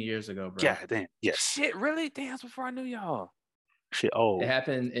happened 20 years ago, bro. Yeah, damn. Yes. Shit, really? Damn, that's before I knew y'all. Shit, old. It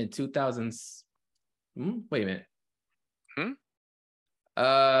happened in 2000. Wait a minute. This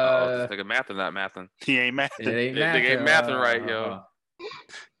nigga mathing, not mathing. He ain't mathing. Nigga ain't mathing right, yo.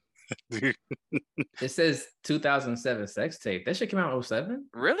 It says 2007 sex tape. That shit came out in 2007?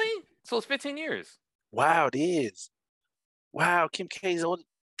 Really? So it's 15 years. Wow, it is. Wow, Kim K's old.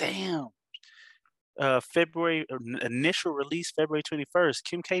 Damn. February initial release February 21st.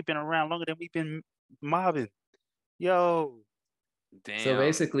 Kim K been around longer than we've been mobbing. Yo. Damn. So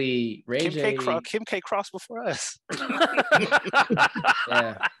basically, Ray J. Kim K crossed before us.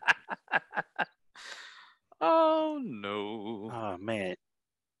 Yeah. Oh no. Oh man.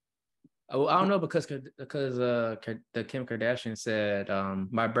 Oh, I don't know because the Kim Kardashian said,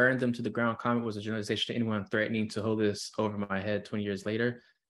 "My burn them to the ground" comment was a generalization to anyone threatening to hold this over my head 20 years later.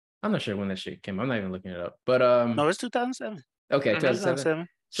 I'm not sure when that shit came. I'm not even looking it up. But no, it's 2007. Okay, 2007.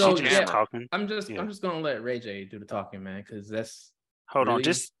 So just talking. I'm just gonna let Ray J do the talking, man, because that's. Hold on,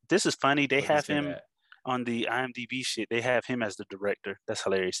 this is funny. They have him on the IMDb shit. They have him as the director. That's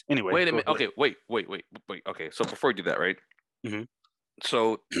hilarious. Anyway, wait a minute. Okay, wait. Okay, so before you do that, right? Mm-hmm.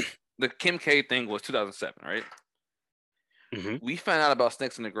 So the Kim K thing was 2007, right? Mm-hmm. We found out about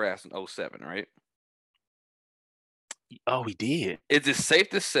Snakes in the Grass in 2007, right? Oh, we did. Is it safe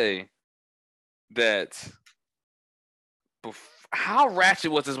to say that how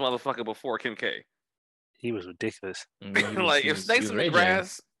ratchet was this motherfucker before Kim K? He was ridiculous. Like if Snakes in the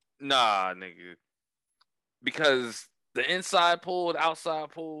Grass, nah, nigga. Because the inside pool, the outside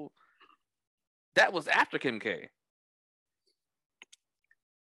pool, that was after Kim K.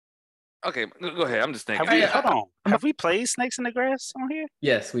 Okay, go ahead. I'm just thinking. Hold on. Have we played Snakes in the Grass on here?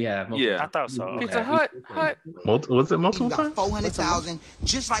 Yes, we have. Yeah, I thought so. Pizza Hut. Was it multiple times? 400,000,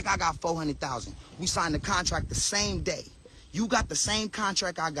 just like I got 400,000. We signed the contract the same day. You got the same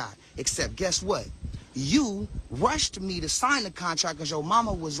contract I got, except guess what? You rushed me to sign the contract because your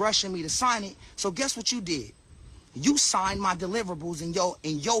mama was rushing me to sign it. So guess what you did? You signed my deliverables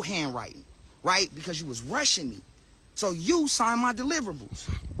in your handwriting, right? Because you was rushing me. So you signed my deliverables.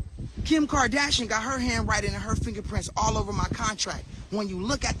 Kim Kardashian got her handwriting and her fingerprints all over my contract. When you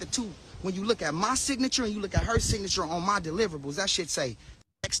look at when you look at my signature and you look at her signature on my deliverables, that shit say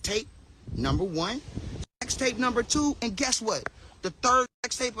sex tape number 1, sex tape number 2, and guess what? The third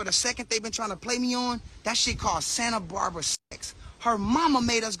sex tape or the second they've been trying to play me on, that shit called Santa Barbara Sex. Her mama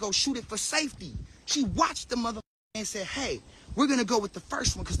made us go shoot it for safety. She watched the mother and said, hey, we're gonna go with the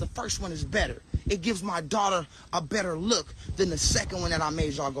first one because the first one is better. It gives my daughter a better look than the second one that I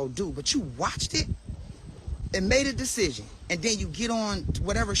made y'all go do. But you watched it and made a decision. And then you get on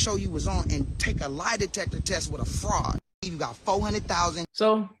whatever show you was on and take a lie detector test with a fraud. You got 400,000.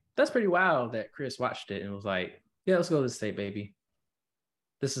 So that's pretty wild that Chris watched it and was like, yeah, let's go to the state, baby.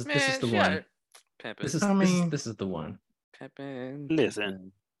 This is the one. This is the one.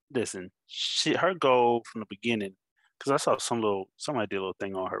 Listen. Her goal from the beginning, because I saw somebody did a little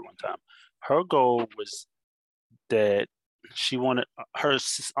thing on her one time. Her goal was that her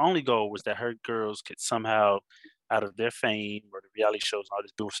only goal was that her girls could somehow, out of their fame or the reality shows and all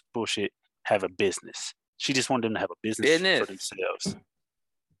this bullshit, have a business. She just wanted them to have a business for themselves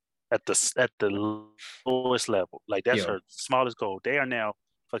at the lowest level. Like that's her smallest goal. They are now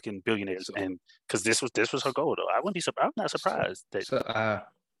fucking billionaires, and because this was her goal though. I wouldn't be surprised. I'm not surprised that. So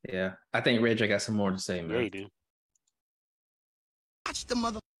I think Ray J got some more to say, man. Yeah, you do. Watch the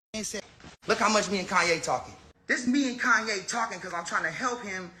mother and said, look how much me and Kanye talking. This me and Kanye talking because I'm trying to help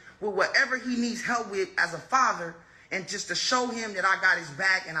him with whatever he needs help with as a father, and just to show him that I got his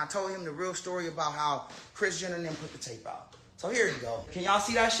back. And I told him the real story about how Kris Jenner and them put the tape out. So here you go. Can y'all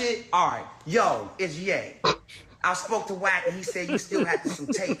see that shit? All right. Yo, it's Ye. I spoke to Wack and he said you still had some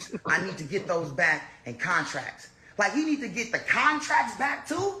tapes. I need to get those back and contracts. Like he need to get the contracts back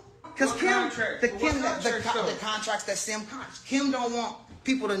too? Because the contracts that Sim contracts. Kim don't want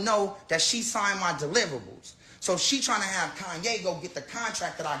people to know that she signed my deliverables. So she trying to have Kanye go get the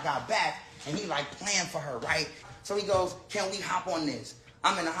contract that I got back, and he like playing for her, right? So he goes, can we hop on this?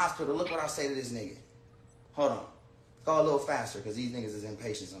 I'm in the hospital. Look what I say to this nigga. Hold on. Go a little faster because these niggas is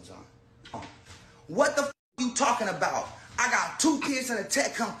impatient sometimes. What the you talking about? I got 2 kids in a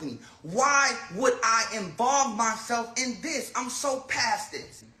tech company. Why would I involve myself in this? I'm so past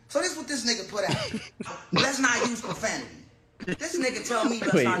this. So this is what this nigga put out. Let's not use profanity. This nigga tell me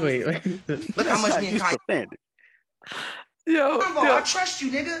wait. Look how much me and Kanye. Yo, I trust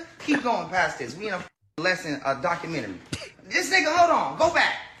you, nigga. Keep going past this. We in a lesson, a documentary. This nigga, hold on, go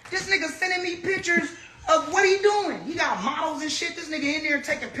back. This nigga sending me pictures of what he doing. He got models and shit. This nigga in there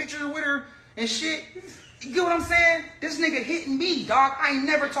taking pictures with her and shit. You get what I'm saying? This nigga hitting me, dog. I ain't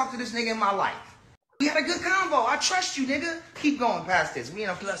never talked to this nigga in my life. We had a good convo. I trust you, nigga. Keep going past this. We in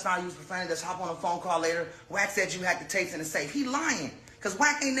a let's not use profanity. Let's hop on a phone call later. Wack said you had the tapes in the safe. He lying. Because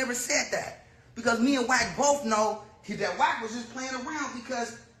Wack ain't never said that. Because me and Wack both know that Wack was just playing around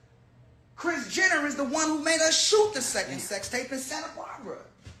because Kris Jenner is the one who made us shoot the second sex tape in Santa Barbara.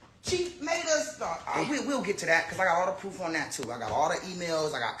 She made us, we'll get to that because I got all the proof on that too. I got all the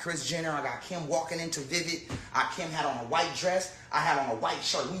emails. I got Kris Jenner. I got Kim walking into Vivid. Kim had on a white dress. I had on a white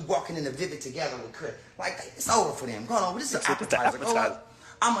shirt. We walking into Vivid together with Kris. Like, it's over for them. Go on, this is an appetizer. Go up.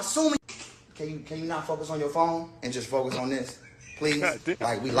 I'm assuming. Can you not focus on your phone and just focus on this? Please?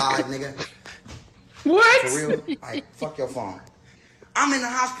 Like, we live, nigga. What? For real? Like, fuck your phone. I'm in the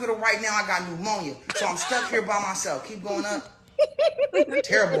hospital right now. I got pneumonia, so I'm stuck here by myself. Keep going up.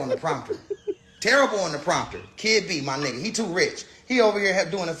 Terrible on the prompter. Terrible on the prompter. Kid B, my nigga. He too rich. He over here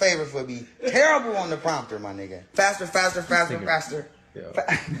doing a favor for me. Terrible on the prompter, my nigga. Faster, faster, faster, faster. Yo,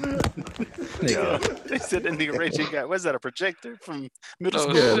 they said that nigga Ray J got, what's that, a projector from middle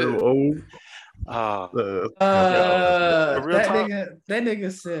school? Yeah, that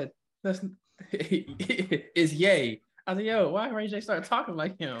nigga said, is yay. I said, yo, why Ray J start talking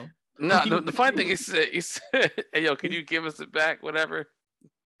like him? No, the funny thing he said, hey, yo, can you give us it back, whatever?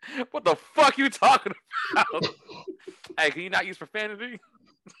 What the fuck you talking about? Hey, can you not use profanity?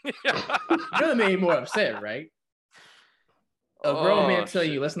 Really made me more upset, right? A grown man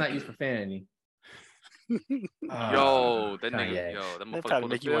telling you, let's not use profanity. Yo, that nigga, that motherfucker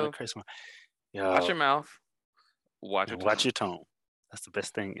make you want to curse. Watch your mouth. Watch your tone. That's the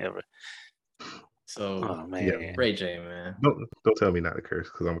best thing ever. So, man, Ray J, man. Don't tell me not to curse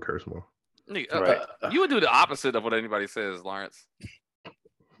because I'm a curse more. You would do the opposite of what anybody says, Lawrence.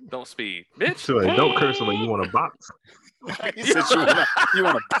 Don't speed, bitch. So, don't curse when you want a box. He said you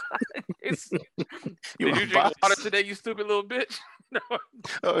want a box. Did you drink water today, you stupid little bitch? No.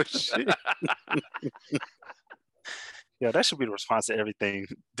 Oh shit. Yeah, that should be the response to everything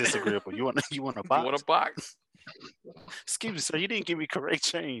disagreeable. You want a box? You want a box? Excuse me, sir. You didn't give me correct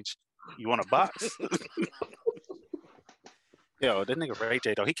change. You want a box? Yo, that nigga Ray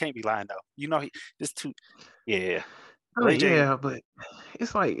J though, he can't be lying though. You know this too. Yeah. Ray J, yeah, but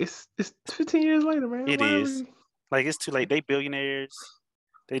it's like it's 15 years later, man. It is. Like it's too late. They billionaires.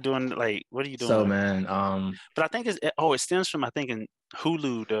 They doing like, what are you doing? So man, but I think it stems from, I think, in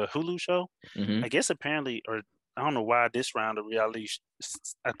Hulu, the Hulu show. Mm-hmm. I guess apparently, or I don't know why this round of reality.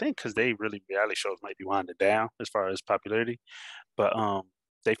 I think because reality shows might be winding down as far as popularity, but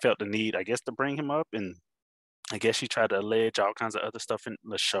they felt the need, I guess, to bring him up, and I guess she tried to allege all kinds of other stuff in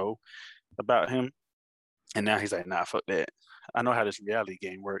the show about him, and now he's like, nah, fuck that. I know how this reality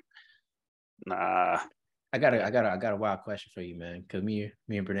game works. Nah. I got a wild question for you, man. Because me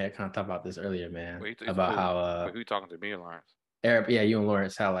and Burnett kind of talked about this earlier, man. About how who you talking to, me and Lawrence? Yeah, you and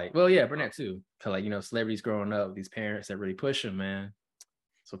Lawrence. How Burnett too. Cause like, celebrities growing up, these parents that really push them, man.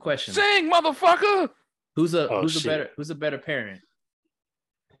 So question: sing, motherfucker. Who's a better parent?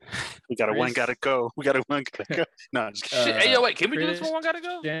 We got a one gotta go. We got a one gotta go. No, just shit. Hey, yo, wait. Can we do this for one gotta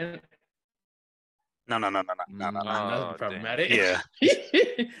go? No. That's problematic. Yeah.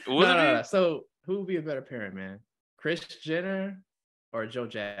 No. So. Who would be a better parent, man? Kris Jenner or Joe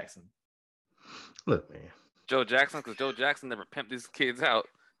Jackson? Look, man. Joe Jackson, because Joe Jackson never pimped these kids out.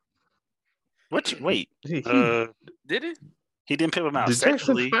 Wait. Did he? He didn't pimp them out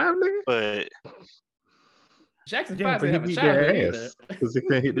sexually, but Jackson 5 didn't have a childhood either. Because they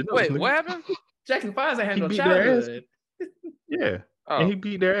couldn't hit the note. Wait, what happened? Jackson 5 ain't had no childhood. Yeah. And he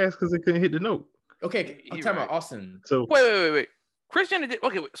beat their ass because they couldn't hit the note. Okay, I'm talking about Austin. So wait. Kris Jenner did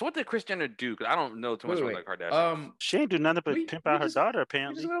so. What did Kris Jenner do? Because I don't know too much about Kardashian. She ain't do nothing but pimp out her daughter.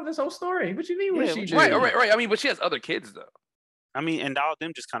 Apparently, we just know this whole story. What you mean? What she do? Right. I mean, but she has other kids though. I mean, and all of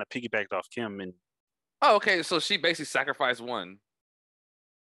them just kind of piggybacked off Kim and. Oh, okay. So she basically sacrificed one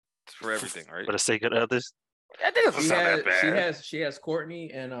for everything, right? For the sake of the others. I think it's not that bad. She has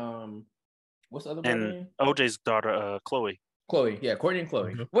Courtney and what's the other one name? OJ's daughter, Chloe. Chloe, yeah, Courtney and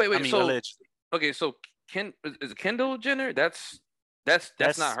Chloe. Mm-hmm. Wait. So allegedly. Okay, so is it Kendall Jenner? That's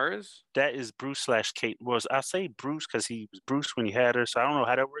not hers. That is Bruce/Kate. I say Bruce because he was Bruce when he had her, so I don't know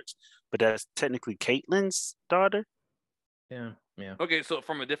how that works. But that's technically Caitlyn's daughter. Yeah. Okay, so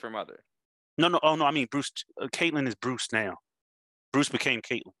from a different mother. No. Oh no, I mean Bruce. Caitlyn is Bruce now. Bruce became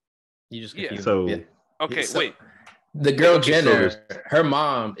Caitlyn. You just Okay, so, wait. The girl Jenner, her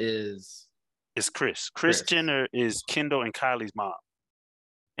mom is Kris. Kris Jenner is Kendall and Kylie's mom,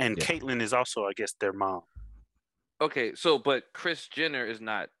 and Caitlyn is also, I guess, their mom. Okay, but Kris Jenner is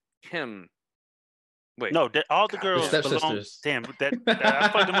not Kim. Wait. No, all the girls belong. Damn, I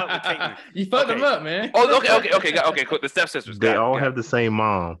fucked them up with Caitlyn. You fucked them up, man. Oh, okay, cool. The stepsisters. They all have the same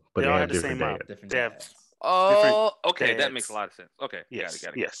mom, but they all have different dads. Oh, okay, that makes a lot of sense. Okay, yes,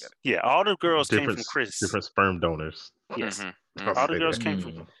 got it. Yeah, all the girls came from Kris. Different sperm donors. Yes, all the girls came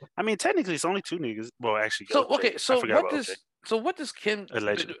from. I mean, technically, it's only two niggas. Well, actually, what does Kim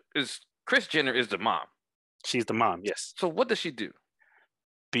allegedly is? Kris Jenner is the mom. She's the mom, yes. So what does she do?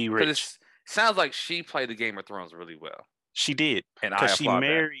 Be rich. It sounds like she played the Game of Thrones really well. She did. And she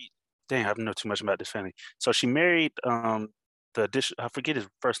married. Damn, I don't know too much about this family. So she married I forget his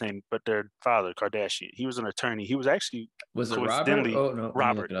first name, but their father, Kardashian. He was an attorney. He was actually it Robert? Oh no,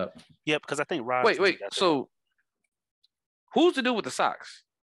 Robert. Yeah, because I think Robert. Wait. So who's to do with the socks?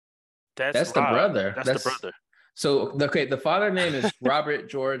 That's the brother. That's the brother. So the father name is Robert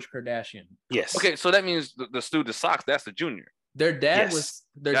George Kardashian. Yes. Okay, so that means the student socks. That's the junior. Their dad was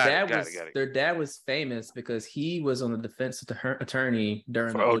famous because he was on the defense attorney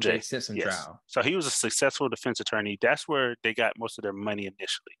during the O.J. Simpson trial. So he was a successful defense attorney. That's where they got most of their money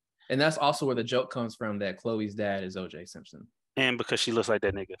initially. And that's also where the joke comes from that Chloe's dad is O.J. Simpson. And because she looks like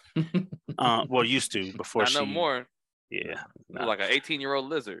that nigga. Well, used to before she. No more. Yeah. Like an 18-year-old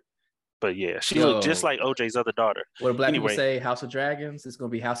lizard. But yeah, she looked just like OJ's other daughter. What do black people say? House of Dragons. It's gonna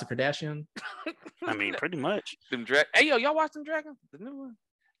be House of Kardashian. I mean, pretty much. Hey, y'all watch them Dragons? The new one.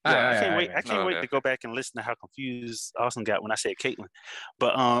 Yeah, I can't wait to go back and listen to how confused Austin got when I said Caitlyn.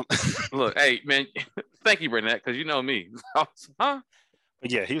 But look, hey man, thank you, Burnett, because you know me. Huh?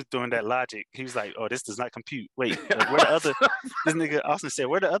 But yeah, he was doing that logic. He was like, "Oh, this does not compute." Wait, where the other? This nigga Austin said,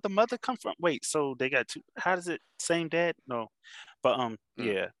 "Where the other mother come from?" Wait, so they got two? How does it same dad? No, but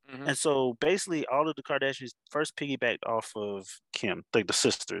yeah. Mm-hmm. And so basically, all of the Kardashians first piggybacked off of Kim, like the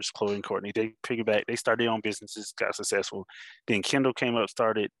sisters, Khloe and Kourtney. They piggybacked. They started their own businesses, got successful. Then Kendall came up,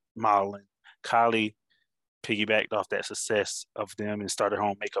 started modeling. Kylie piggybacked off that success of them and started her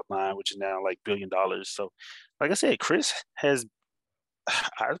own makeup line, which is now like $1 billion. So, like I said, Chris has.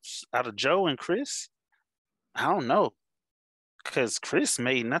 Out of Joe and Chris, I don't know, because Chris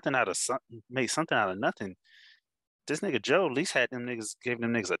made something out of nothing. This nigga Joe at least gave them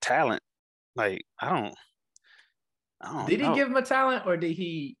niggas a talent. Like I don't Did he give him a talent, or did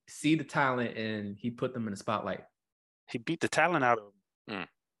he see the talent and he put them in the spotlight? He beat the talent out of him.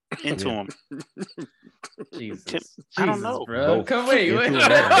 Into him. Jesus. I don't know, bro. Come wait. Nigga,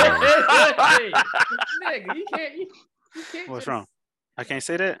 you can't. What's wrong? I can't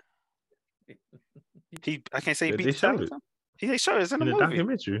say that. I can't say he beat the talent. He showed it in the movie.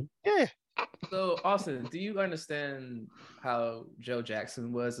 Documentary. Yeah. So, Austin, do you understand how Joe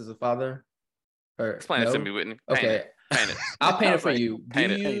Jackson was as a father? Or explain it to me, Whitney. Okay. Paint it. I'll paint it for you.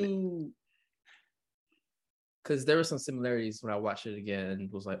 Paint it. Because there were some similarities when I watched it again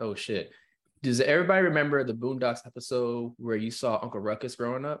and was like, oh shit. Does everybody remember the Boondocks episode where you saw Uncle Ruckus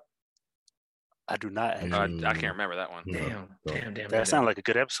growing up? I do not. I can't remember that one. Damn. That sounds like a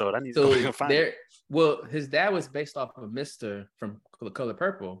good episode. I need to go find it. Well, his dad was based off of Mr. from The Color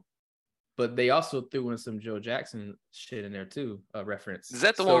Purple, but they also threw in some Joe Jackson shit in there too, a reference. Is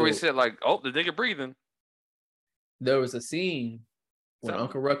that the one where he said like, "Oh, the nigga breathing"? There was a scene when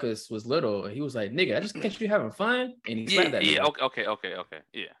Uncle Ruckus was little, and he was like, "Nigga, I just catch you having fun," and he slapped that. Yeah. Okay.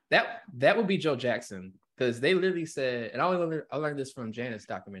 Yeah. That would be Joe Jackson. Because they literally said, and I learned this from Janet's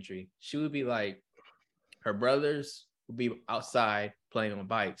documentary. She would be like, her brothers would be outside playing on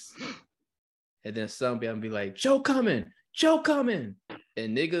bikes. And then somebody would be like, Joe coming.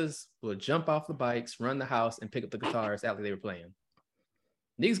 And niggas would jump off the bikes, run the house, and pick up the guitars after they were playing.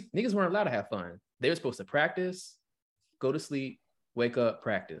 Niggas weren't allowed to have fun. They were supposed to practice, go to sleep, wake up,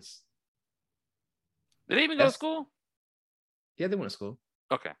 practice. Did they even go to school? Yeah, they went to school.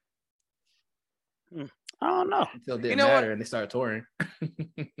 Okay. I don't know. Until it didn't matter and they started touring.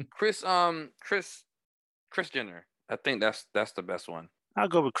 Chris Jenner. I think that's the best one. I'll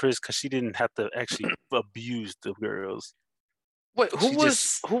go with Chris because she didn't have to actually abuse the girls. Wait, who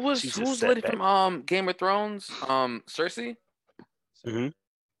was the lady from Game of Thrones? Cersei? Mm-hmm.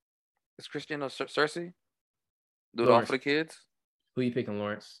 Is Kris Jenner Cersei? Do it all for the kids? Who you picking,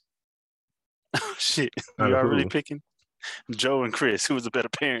 Lawrence? Shit. You are really picking? Joe and Chris, who was a better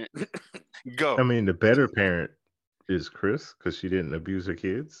parent? Go. I mean, the better parent is Chris because she didn't abuse her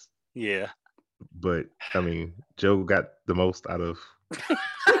kids. Yeah. But I mean, Joe got the most out of.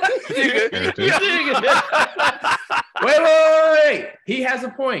 Wait. He has a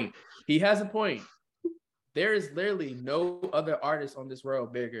point. There is literally no other artist on this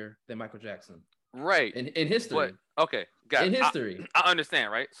world bigger than Michael Jackson. Right. In history. What? Okay. Got in it. history. I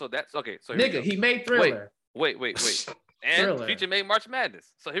understand, right? So that's okay. So nigga, he made Thriller. Wait. And Thriller. Future made March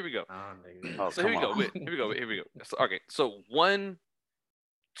Madness. So here we go. So here we go. Here we go. So, okay. So 1,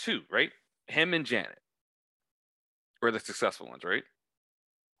 2, right? Him and Janet were the successful ones, right?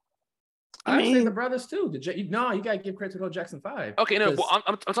 I mean, say the brothers too. You gotta give credit to Joe Jackson 5. Okay, no, well,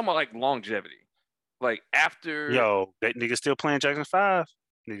 I'm talking about like longevity. Like after that nigga still playing Jackson 5.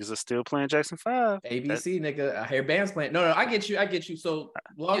 Niggas are still playing Jackson 5. ABC, nigga. I hear bands playing. No, I get you. So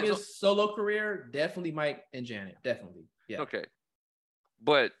longest solo career, definitely Mike and Janet. Definitely. Yeah. Okay.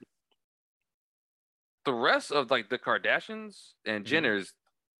 But the rest of like the Kardashians and Jenners,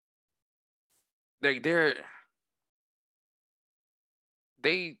 they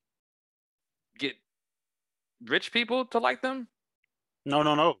get rich people to like them?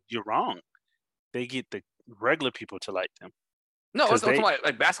 No. You're wrong. They get the regular people to like them. No, it's talking about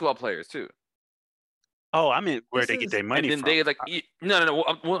like basketball players too. Oh, I mean where they get their money and then from. They like no.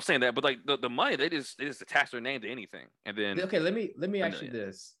 I'm not saying that, but like the money, they just attach their name to anything, and then okay. Let me ask you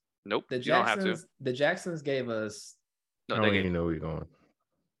this. Nope. The Jacksons gave us. No, I don't even know where you're going.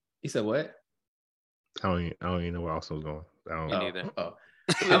 You said what? I don't even know where else I was going. I don't know. Either.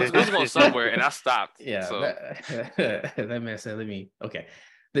 I was going somewhere and I stopped. Yeah. So. That man said, okay.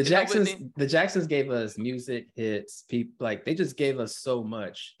 The Jacksons gave us music, hits, people, like they just gave us so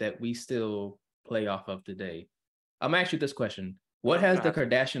much that we still play off of today. I'm gonna ask you this question. What has the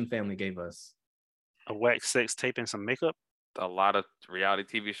Kardashian family gave us? A wax sex tape and some makeup? A lot of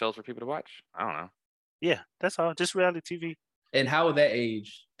reality TV shows for people to watch. I don't know. Yeah, that's all. Just reality TV. And how will that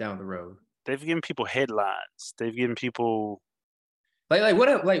age down the road? They've given people headlines. They've given people what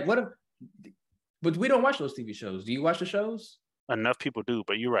if but we don't watch those TV shows. Do you watch the shows? Enough people do,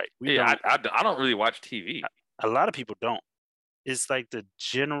 but you're right. I don't really watch TV. A lot of people don't. It's like the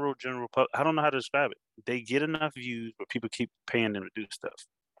general I don't know how to describe it. They get enough views, but people keep paying them to do stuff.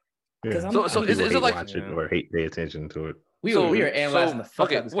 Yeah. So is it like watch it or pay attention to it? We are analyzing the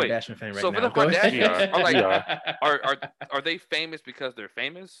fuck out of this Kardashian fan right now. So for the Kardashians, are they famous because they're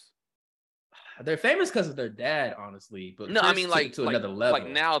famous? They're famous because of their dad, honestly. But no, I mean to another level. Like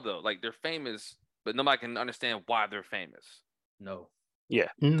now though, like they're famous, but nobody can understand why they're famous. No. Yeah,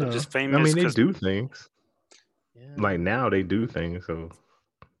 no. They're just famous. I mean, they do things. Yeah. Like now, they do things. So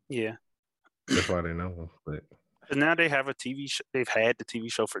yeah, that's why they know. But now they have a TV show. They've had the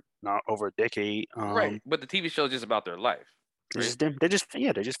TV show for not over a decade. Right, but the TV show is just about their life. Right? They're just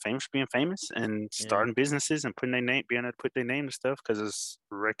famous for being famous and starting businesses and putting their name, being able to put their name to stuff because it's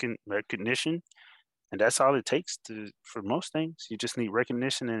recognition, and that's all it takes for most things. You just need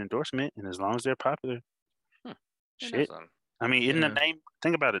recognition and endorsement, and as long as they're popular, shit. I mean, isn't the name?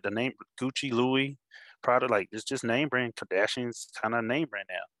 Think about it. The name Gucci, Louis, Prada, like it's just name brand. Kardashian's kind of name brand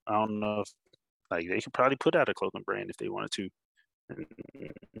now. I don't know if like they could probably put out a clothing brand if they wanted to, and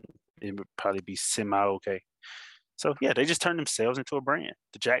it would probably be semi okay. So yeah, they just turned themselves into a brand.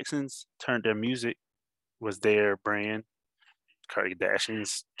 The Jacksons turned their music was their brand.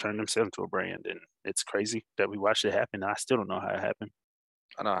 Kardashians turned themselves into a brand, and it's crazy that we watched it happen. I still don't know how it happened.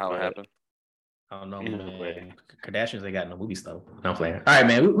 I know how it happened. I don't know, man. Kardashians, they got no movie stuff. No, I'm playing. All right,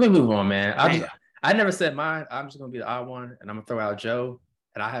 man. We move on, man. I never said mine. I'm just gonna be the odd one, and I'm gonna throw out Joe.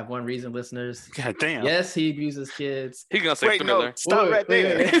 And I have one reason, listeners. God damn. Yes, he abuses kids. He's gonna say Thriller. No, stop right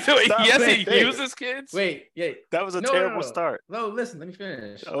there. Yes, he abuses kids. Wait, yeah. That was a terrible start. No, listen, let me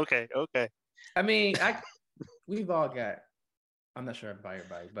finish. Okay. I mean, we've all got. I'm not sure about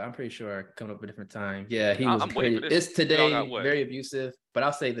everybody, but I'm pretty sure coming up at a different time. Yeah, he was. It's today very abusive. But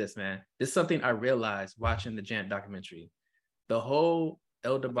I'll say this, man. This is something I realized watching the Jant documentary. The whole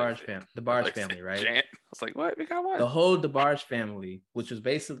DeBarge family, the Barge family, right? Jant. I was like, what? We got what? The whole DeBarge family, which was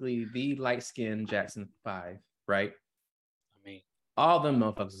basically the light-skinned Jackson 5, right? I mean, all them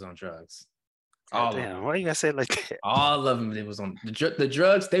motherfuckers was on drugs. All damn, of them. Why you gotta say it like that? All of them, it was on the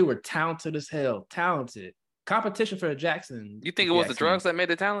drugs. They were talented as hell. Talented. Competition for a Jackson. You think it was the drugs that made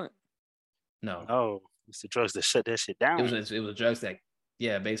the talent? No. Oh, it's the drugs that shut that shit down. It was drugs that,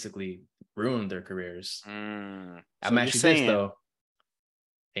 basically ruined their careers. I'm so actually saying, this though.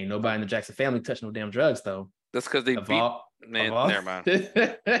 Ain't nobody in the Jackson family touching no damn drugs though. That's because they never mind.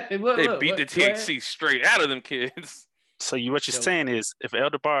 They beat the THC straight out of them kids. So what you're saying is, if El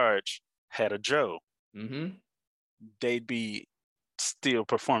DeBarge had a Joe, they'd be still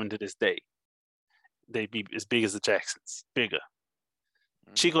performing to this day. They'd be as big as the Jacksons, bigger.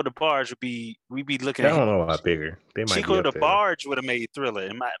 Chico DeBarge we'd be looking. I don't know about bigger. They might Chico DeBarge would have made Thriller,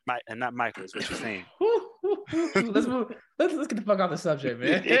 and not Michael. Is what you're saying. Let's move. Let's get the fuck off the subject,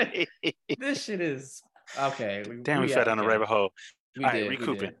 man. This shit is okay. We fell down the rabbit hole. All right,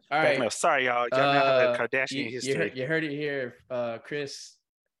 recouping. All right, sorry y'all. Y'all know the Kardashian history. You heard it here, Chris.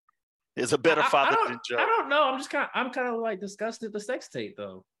 Is a better father than Joe. I don't know. I'm kind of like disgusted with the sex tape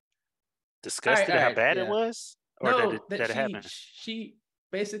though. Disgusted at how bad it was, or that it happened. She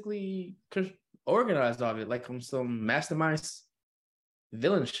basically organized all of it like some mastermind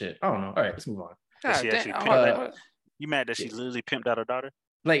villain shit. I don't know. All right, let's move on. You mad that she literally pimped out her daughter?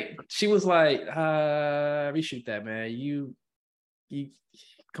 Like she was like, reshoot that, man. You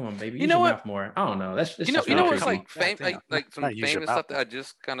come on, baby. You know what? More. I don't know. That's you know what's like like some famous stuff that I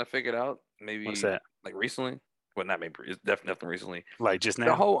just kind of figured out. Maybe what's that? Like recently. Well, not maybe. It's definitely recently. Like just now.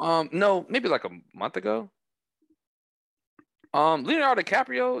 The whole no, maybe like a month ago. Leonardo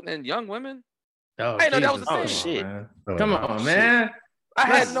DiCaprio and Young Women. Oh, I know that was a thing. Oh shit! Come on, man. I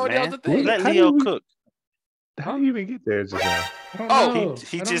had no idea that was a thing. Let Leo cook. How do you even get there just now?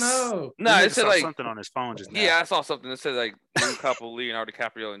 He just know. It said like something on his phone just now. Yeah, I saw something that said like new couple Leonardo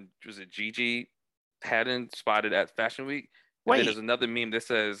DiCaprio and was it Gigi Hadden spotted at Fashion Week. And then there's another meme that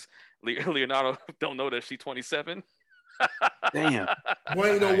says Leonardo don't know that she's 27. Damn.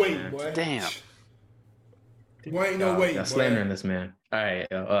 Boy, ain't no wait, boy. Damn. Boy, ain't no wait. Y'all slandering this man. All right.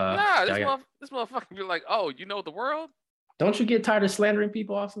 This motherfucker be like, oh, you know the world? Don't you get tired of slandering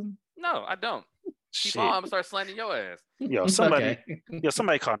people, Austin? No, I don't. Keep on, I'm gonna start slandering your ass. Yo, somebody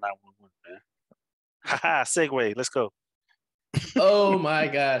call 911, man. Haha, segue. Let's go. Oh my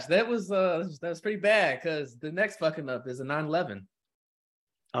gosh, that was pretty bad because the next fucking up is a 9/11.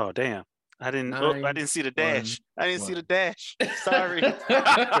 Oh damn. I didn't see the dash. See the dash. Sorry.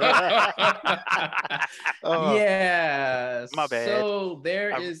 Yeah. My bad. So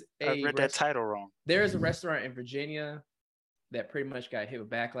I read that title wrong. There is a restaurant in Virginia that pretty much got hit with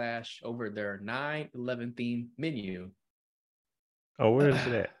backlash over their 9/11 themed menu. Oh, where is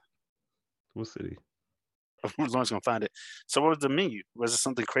it at? What city? As long as gonna find it. So what was the menu? Was it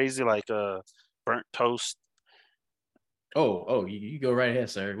something crazy like burnt toast? Oh, you go right ahead,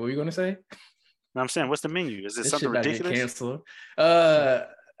 sir. What were you gonna say? No, I'm saying, what's the menu? Is it This something shit about to get ridiculous? canceled.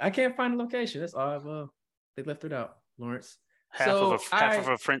 I can't find the location. That's all. They left it out, Lawrence. Half of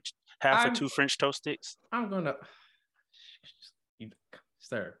two French toast sticks. I'm gonna,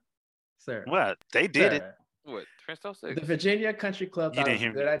 sir. What? They did it. What? French toast sticks? The Virginia Country Club thought it was a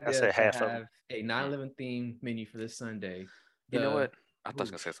good idea I said half to of have a 9/11 themed menu for this Sunday. You know what? I thought you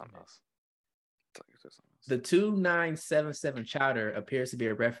were gonna say something else. The 2977 chowder appears to be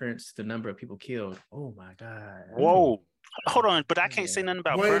a reference to the number of people killed. Oh my god! Whoa! Hold on, but I can't say nothing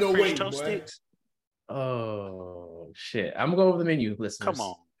about burnt French toast sticks. Oh shit! I'm gonna go over the menu, listeners. Come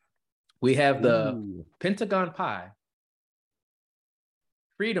on. We have the Pentagon pie,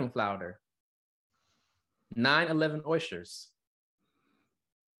 Freedom Flounder, 9/11 oysters.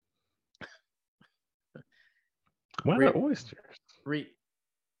 Why not oysters?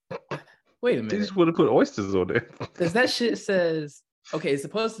 Wait a minute. They just would have put oysters on there. Because that shit says, okay, it's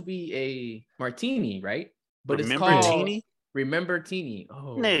supposed to be a martini, right? But it's called Remember Teeny.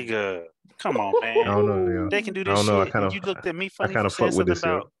 Oh, nigga, come on, man. I don't know. Yeah. They can do this shit. You looked at me funny. I kind of fuck with this.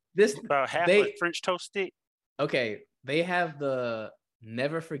 About half a French toast stick. Okay, they have the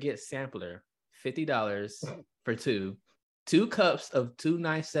Never Forget sampler, $50 for two cups of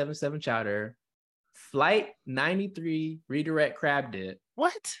 2977 chowder, Flight 93 redirect crab dip.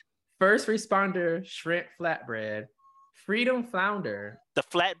 What? First responder shrimp flatbread, Freedom Flounder. The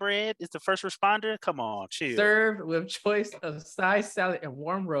flatbread is the first responder? Come on, chill. Served with choice of side salad and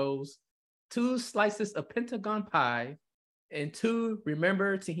warm rolls, 2 slices of Pentagon pie, and 2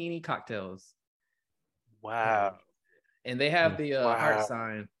 Remember Tahini cocktails. Wow. And they have the heart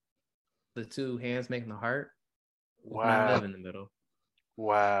sign, the 2 hands making the heart. Wow. 9/11 in the middle.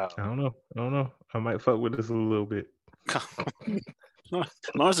 Wow. I don't know. I might fuck with this a little bit.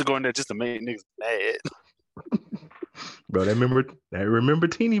 Lawrence is going there just to make niggas mad. Bro, that remember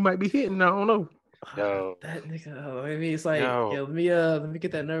teeny might be hitting. I don't know. Yo, that nigga. Maybe it's like, let me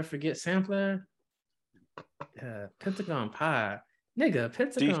get that Never Forget sampler. Pentagon pie, nigga.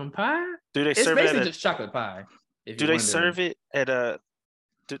 Pentagon pie. Do they it's serve basically it just chocolate pie. Do they serve it at a?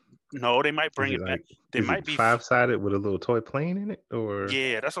 No, they might bring it back. They might be 5-sided with a little toy plane in it, or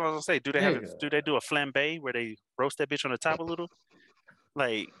that's what I was gonna say. Do they have? Do they do a flambe where they roast that bitch on the top a little?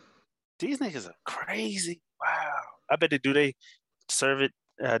 Like, these niggas are crazy. Wow. I bet they serve it.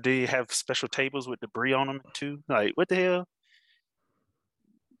 Do you have special tables with debris on them too? Like, what the hell?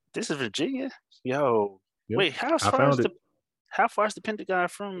 This is Virginia? Yo. Yep. Wait, how far is the Pentagon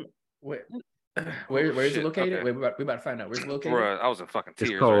from? Where is it located? Okay. We're about to find out. Where's it located? Bruh, I was in fucking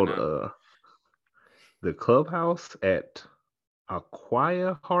tears. It's called right now. The Clubhouse at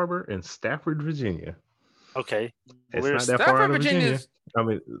Aquia Harbor in Stafford, Virginia. Okay. It's not that far out of Virginia. I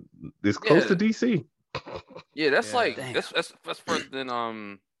mean, it's close to DC. Yeah, that's like that's further than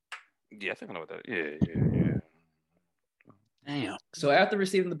I think I know what that. Yeah. Damn. So after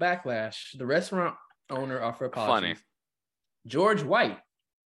receiving the backlash, the restaurant owner offered apologies. Funny. George White.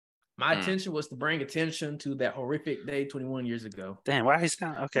 My intention was to bring attention to that horrific day 21 years ago. Damn, why he's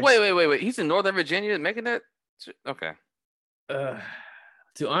not okay? Wait. He's in Northern Virginia making that? Okay.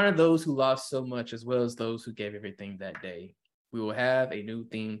 To honor those who lost so much as well as those who gave everything that day, we will have a new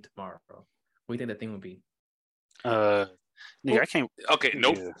theme tomorrow. What do you think that theme would be? Nigga, I can't. Okay,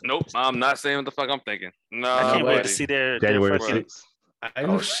 nope. I'm not saying what the fuck I'm thinking. No, I can't wait to see their January 6th.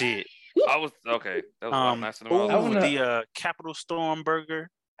 Oh shit. I was okay. That was the Capitol Storm Burger.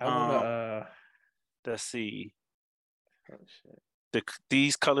 I wanna, let's see. Oh, shit.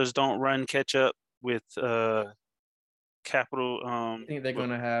 These colors don't run ketchup. with Capital. I think they're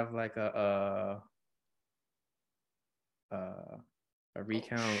gonna have like a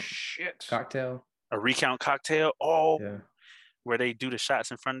recount cocktail. A recount cocktail. Oh, yeah. Where they do the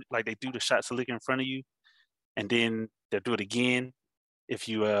shots in front, like they do the shots of liquor in front of you, and then they'll do it again if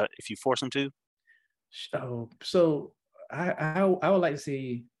you force them to. Oh, so I would like to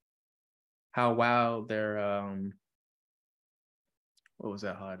see how wild their what was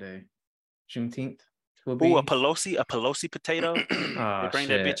that holiday? Juneteenth will be. Oh, a Pelosi potato. Oh, they bring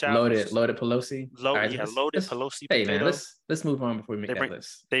shit. That bitch out. Loaded Pelosi. Loaded Pelosi potato. Hey man, let's move on before we make that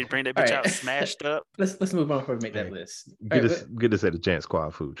list. They bring that bitch out smashed up. Let's move on before we make that list. Get us at the Giant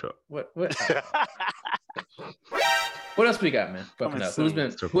Squad food truck. What else we got, man? Fucking up. Who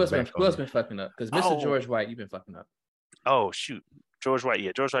else been fucking up? Because Mr. George White, you've been fucking up. Oh shoot, George White.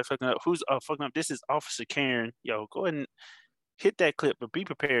 Yeah, George White fucking up. Who's fucking up? This is Officer Karen. Yo, go ahead and hit that clip, but be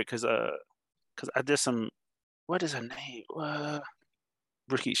prepared because I did some. What is her name?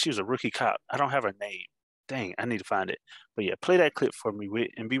 Rookie. She was a rookie cop. I don't have her name. Dang, I need to find it. But yeah, play that clip for me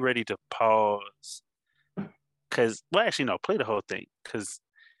and be ready to pause. Cause actually no, play the whole thing. Cause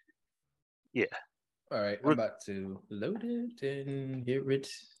yeah. All right, I'm about to load it and hear it.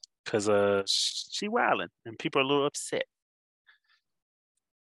 Cause she wilding and people are a little upset.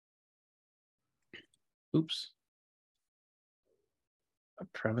 Oops. I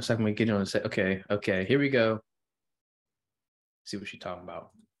promise I'm gonna get you on the set. Okay, here we go. See what she's talking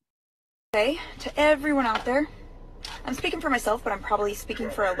about. Hey, to everyone out there, I'm speaking for myself, but I'm probably speaking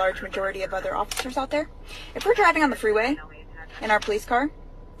for a large majority of other officers out there. If we're driving on the freeway in our police car,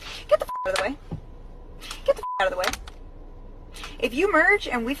 get the out of the way. Get the out of the way. If you merge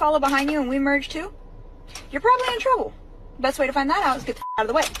and we follow behind you and we merge too, you're probably in trouble. The best way to find that out is get the out of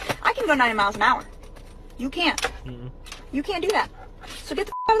the way. I can go 90 miles an hour. You can't. Mm-hmm. You can't do that. So get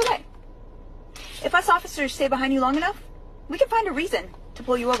the out of the way. If us officers stay behind you long enough, we can find a reason to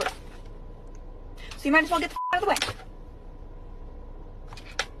pull you over. So you might as well get the out of the way.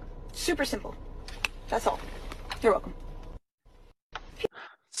 Super simple. That's all. You're welcome.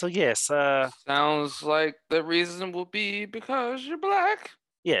 So yes, sounds like the reason will be because you're black.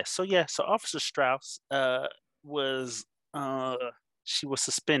 Yeah. So Officer Strauss was she was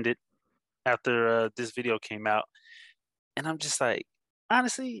suspended after this video came out, and I'm just like,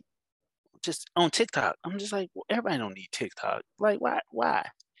 honestly, just on TikTok, I'm just like, well, everybody don't need TikTok. Like, why?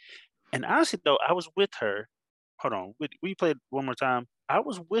 And honestly, though, I was with her. Hold on, we played one more time. I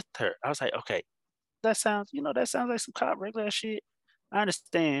was with her. I was like, okay, that sounds like some cop regular shit. I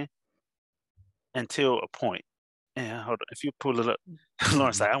understand until a point. And hold on, if you pull it up,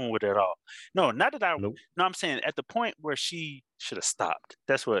 Lawrence, I won't with it at all. No, not that I. Nope. No, I'm saying at the point where she should have stopped.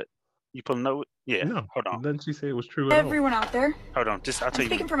 That's what you pulling up. Yeah. No, hold on. Didn't she say it was true? Everyone out there. Hold on, I'll tell you. I'm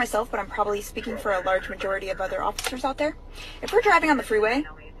speaking for myself, but I'm probably speaking for a large majority of other officers out there. If we're driving on the freeway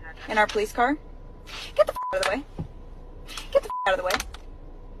in our police car, get the out of the way. Get the out of the way.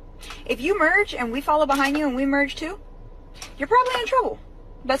 If you merge and we follow behind you and we merge too, you're probably in trouble.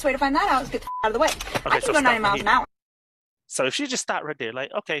 The best way to find that out is get the out of the way. Okay, I can go 90 miles an hour. So if she just stopped right there,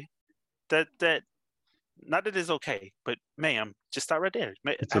 like, okay, that not that it's okay, but ma'am, just stop right there.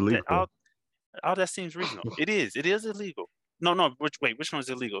 It's illegal. All that seems reasonable. It is illegal. No, which one is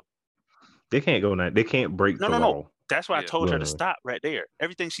illegal? They can't go now. They can't break the law. No. That's why I told her to stop right there.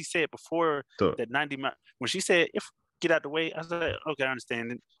 Everything she said before that 90 miles, when she said, if get out the way, I was like, okay, I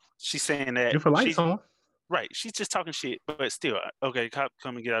understand. She's saying that. If her lights on. Right. She's just talking shit, but still, okay, cop,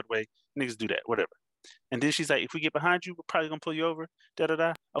 come and get out of the way. Niggas do that, whatever. And then she's like, if we get behind you, we're probably going to pull you over.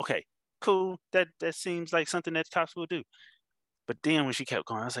 Da-da-da. Okay, cool. That seems like something that cops will do. But then when she kept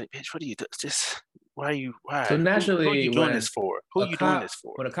going, I was like, bitch, what are you doing? Why? So naturally, who are you doing this for? Who are you doing this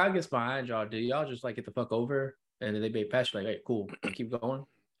for? When a cop gets behind y'all, do y'all just like get the fuck over? And then they be patched like, hey, cool, keep going?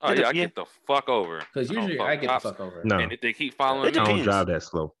 Oh, yeah, I get the fuck over. Because usually I get the fuck over. No. And if they keep following me, I don't drive that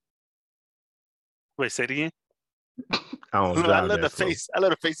slow. Wait, say it again? I don't drive that slow. I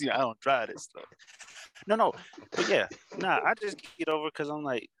let her face you. I don't drive that slow. No. But yeah, I just get over because I'm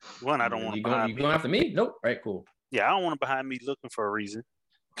like, one, I don't want to behind me. You going after me? Nope. Right, cool. Yeah, I don't want to behind me looking for a reason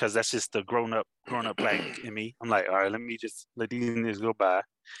because that's just the grown up black in me. I'm like, all right, let me just let these niggas go by.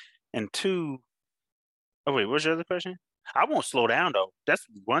 And two, oh wait, what's your other question? I won't slow down though. That's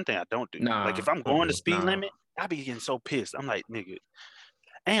one thing I don't do. Nah, like if I'm going the speed limit, I be getting so pissed. I'm like, nigga.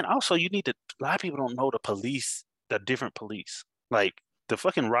 And also, you need to. A lot of people don't know the different police. Like the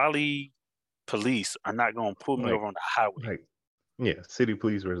fucking Raleigh police are not gonna pull me over on the highway. Yeah, city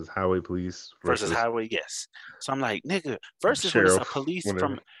police versus highway police versus highway. Yes. So I'm like, nigga, versus when it's a police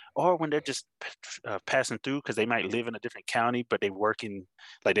whatever. Or when they're just passing through because they might live in a different county, but they work in,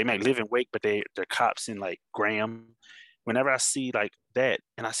 like they might live in Wake, but they're cops in like Graham. Whenever I see like that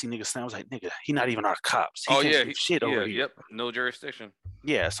and I see niggas slam, I was like, nigga, he not even our cops. He can't do shit over here. Yep, no jurisdiction.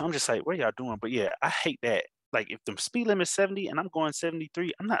 Yeah, so I'm just like, what y'all doing? But yeah, I hate that. Like if the speed limit is 70 and I'm going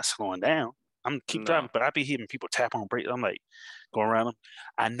 73, I'm not slowing down. I'm keep driving, but I be hearing people tap on brakes. I'm like going around them.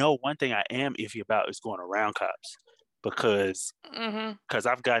 I know one thing I am iffy about is going around cops because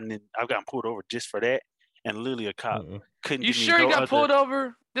I've gotten pulled over just for that, and literally a cop couldn't. You sure you got pulled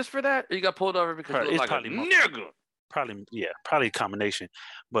over just for that, or you got pulled over because you look like a nigga? Probably a combination,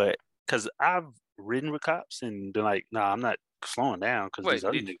 but because I've ridden with cops and been like, nah, I'm not slowing down because these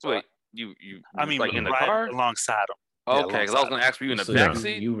other niggas. You I mean, like in the car alongside them. Okay, because I was gonna ask you in the back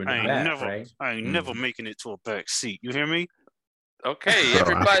seat. You were in the back, right? I ain't never making it to a back seat. You hear me? Okay,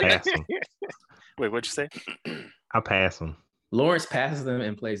 everybody. Wait, what'd you say? I pass them. Lawrence passes them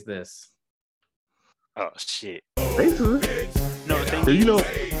and plays this. Oh shit! Basically, no,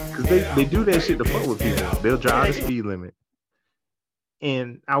 because they do that shit to fuck with people. They'll drive the speed limit,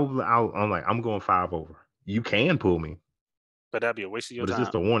 and I'm like, I'm going 5 over. You can pull me. But that'd be a waste of your time. But it's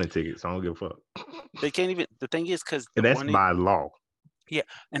just a warning ticket, so I don't give a fuck. They can't even. The thing is, because that's by law. Yeah,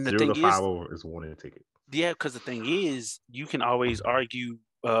 and the 0 thing to 5 over is a warning ticket. Yeah, because the thing is, you can always argue,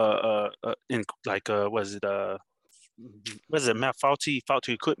 in like, was it faulty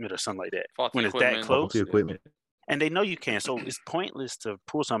equipment or something like that when it's that close. Faulty equipment. And they know you can, so it's pointless to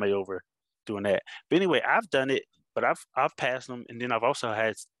pull somebody over doing that. But anyway, I've done it. But I've passed them, and then I've also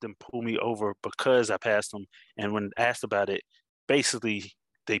had them pull me over because I passed them. And when asked about it, basically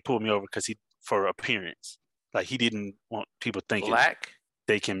they pulled me over because for appearance, like he didn't want people thinking black.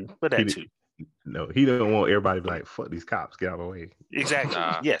 They can, but that too. No, he don't want everybody to be like, "Fuck these cops, get out of the way." Exactly.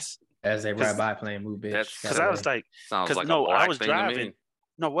 Yes. As they ride by playing "Move Bitch." Because I was like, I was driving.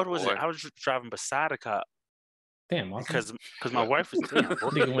 No, what was it? I was driving beside a cop. Damn, because my wife was damn.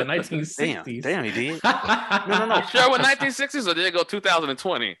 Nigga went 1960s. Damn, he did. No. You sure went 1960s or did it go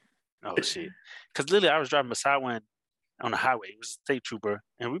 2020? Oh shit! Because literally, I was driving beside one on the highway. It was a state trooper,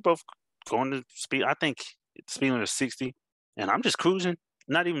 and we both going to speed. I think the speed limit was 60, and I'm just cruising,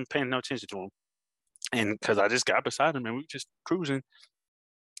 not even paying no attention to him. And because I just got beside him, and we were just cruising,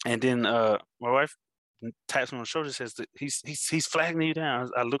 and then my wife taps me on the shoulder, says that he's flagging you down.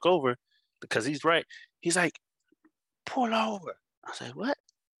 I look over because he's right. He's like, pull over. I was like, what?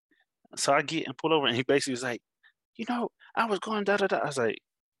 So I get and pull over, and he basically was like, I was going da-da-da. I was like,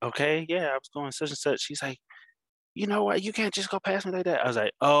 okay, yeah, I was going such and such. He's like, you know what? You can't just go past me like that. I was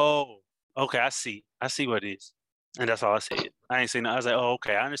like, oh, okay, I see what it is. And that's all I said. I ain't saying nothing. I was like, oh,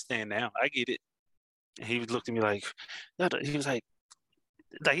 okay, I understand now. I get it. And he looked at me like, he was like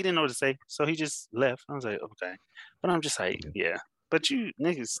he didn't know what to say. So he just left. I was like, okay. But I'm just like, yeah. But you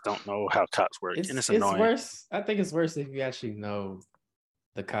niggas don't know how cops work, and it's annoying. It's worse. I think it's worse if you actually know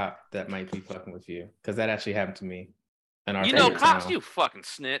the cop that might be fucking with you, because that actually happened to me. Cops, you fucking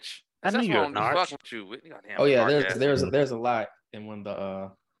snitch. I know you're not fucking with you. Oh yeah, there's a lot in one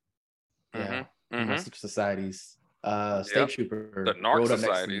of the secret societies. State trooper, the narc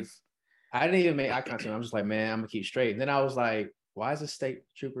societies. I didn't even make eye contact. I'm just like, man, I'm gonna keep straight. And then I was like, why is the state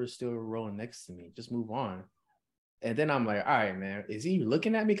trooper still rolling next to me? Just move on. And then I'm like, all right, man, is he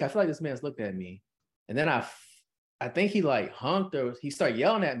looking at me? Because I feel like this man's looked at me. And then I think he like honked or he started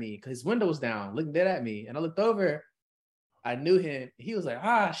yelling at me because his window was down, looking dead at me. And I looked over, I knew him. He was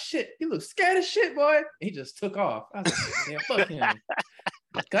like, shit, he looks scared as shit, boy. And he just took off. I was like, man, fuck him.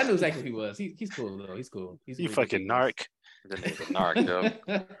 I knew exactly who he was. He's cool, though. He's cool. You fucking narc. Narc, though.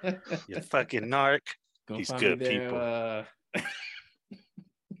 You fucking narc. He's good people.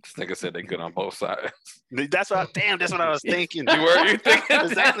 This nigga said they good on both sides. That's what I was thinking. You thinking?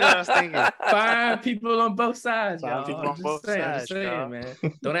 Exactly what I was thinking. Fine people on both sides. Fine people on both sides. Just saying, man.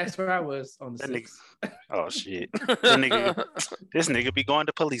 Don't ask where I was on the six. Oh shit. This nigga be going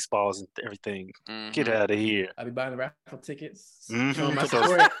to police balls and everything. Mm-hmm. Get out of here. I be buying the raffle tickets. Mm-hmm.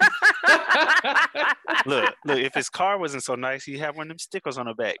 Look, if his car wasn't so nice, he'd have one of them stickers on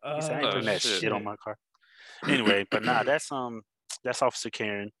the back. He said, I ain't doing that shit on my car. Anyway, but that's Officer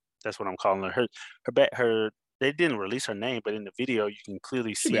Karen. That's what I'm calling her. Her. They didn't release her name, but in the video you can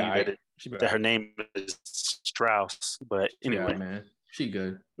clearly see that her name is Strauss. But anyway, man, she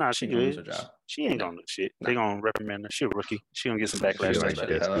good. Nah, she good. She ain't gonna do shit. They gonna reprimand her. She a rookie. She gonna get some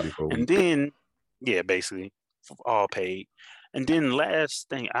backlash. And then, yeah, basically, all paid. And then last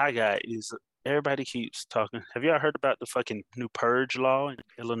thing I got is everybody keeps talking. Have y'all heard about the fucking new Purge law in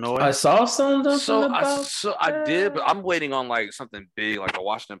Illinois? I saw something about. I did, but I'm waiting on like something big, like a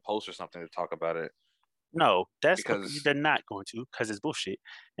Washington Post or something, to talk about it. No, because they're not going to, because it's bullshit,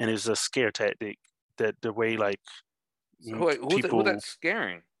 and it's a scare tactic. That the way like who that's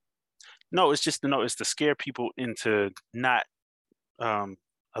scaring? No, it's to scare people into not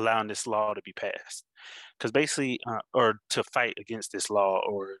allowing this law to be passed, because basically, or to fight against this law,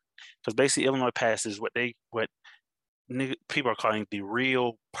 or because basically Illinois passes what people are calling the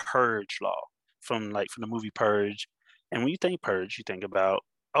real Purge law from the movie Purge, and when you think Purge, you think about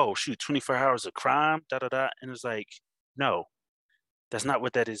 24 hours of crime, and it's like, no, that's not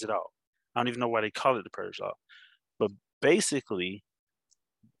what that is at all. I don't even know why they call it the Purge law, but basically,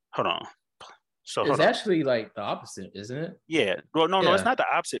 hold on. So it's actually like the opposite, isn't it? Yeah. Well, no, it's not the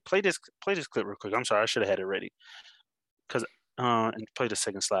opposite. Play this clip real quick. I'm sorry, I should have had it ready. And play the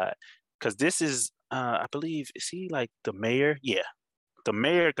second slide. Because this is, I believe, is he like the mayor? Yeah. The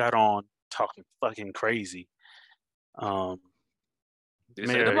mayor got on talking fucking crazy. Nobody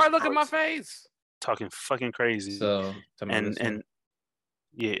look at my face. Talking fucking crazy. So and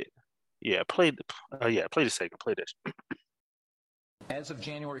play the second. Play this. As of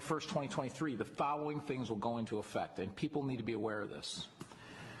January 1st, 2023, the following things will go into effect, and people need to be aware of this.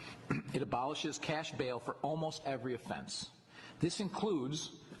 It abolishes cash bail for almost every offense. This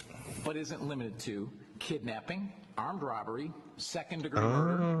includes, but isn't limited to, kidnapping, armed robbery, second-degree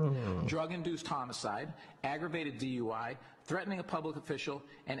murder, drug-induced homicide, aggravated DUI, threatening a public official,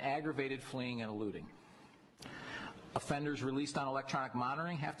 and aggravated fleeing and eluding. Offenders released on electronic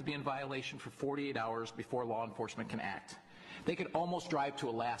monitoring have to be in violation for 48 hours before law enforcement can act. They could almost drive to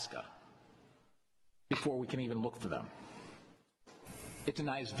Alaska before we can even look for them. It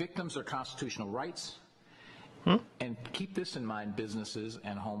denies victims their constitutional rights. And keep this in mind, businesses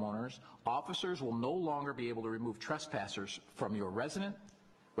and homeowners. Officers will no longer be able to remove trespassers from your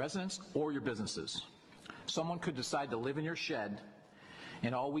residence or your businesses. Someone could decide to live in your shed,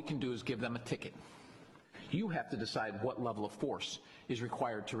 and all we can do is give them a ticket. You have to decide what level of force is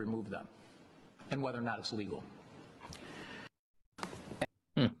required to remove them and whether or not it's legal.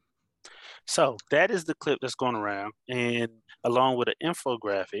 So that is the clip that's going around, and along with an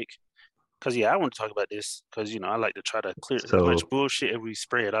infographic, because I want to talk about this because I like to try to clear as much bullshit as we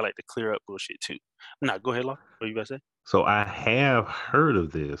spread. I like to clear up bullshit too. Now, go ahead, Law. What you about to say? So I have heard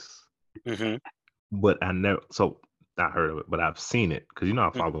of this, but I never. So not heard of it, but I've seen it because I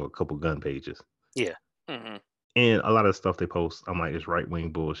follow a couple gun pages. Yeah. And a lot of stuff they post, I'm like, it's right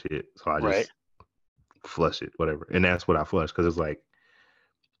wing bullshit. So I just flush it, whatever. And that's what I flush because it's like,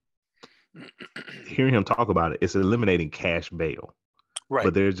 hearing him talk about it, it's eliminating cash bail. Right.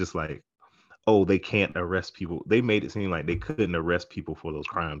 But they're just like, they can't arrest people. They made it seem like they couldn't arrest people for those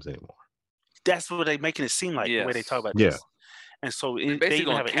crimes anymore. That's what they're making it seem like, the way they talk about this. And so they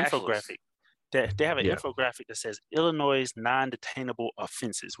even have an infographic. They have an infographic that says Illinois' non-detainable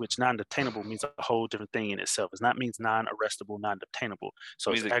offenses, which non-detainable means a whole different thing in itself. It means non-arrestable, non-detainable.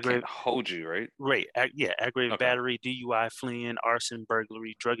 So it's aggravated. Hold you, right? Right. Aggravated battery, DUI, fleeing, arson,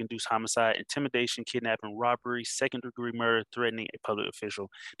 burglary, drug-induced homicide, intimidation, kidnapping, robbery, second-degree murder, threatening a public official.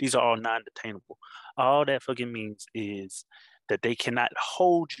 These are all non-detainable. All that fucking means is that they cannot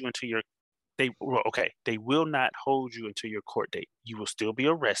hold you until your. They will not hold you until your court date. You will still be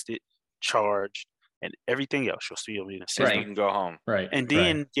arrested, charged, and everything else. You'll still be in the system. Right. You can go home. Right. And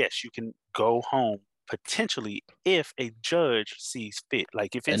then yes, you can go home potentially if a judge sees fit.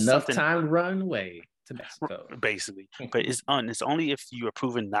 Like if it's enough time to run away to Mexico. Basically. But it's only if you are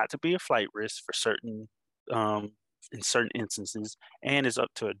proven not to be a flight risk for certain in certain instances, and it's up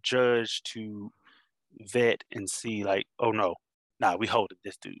to a judge to vet and see like, we holding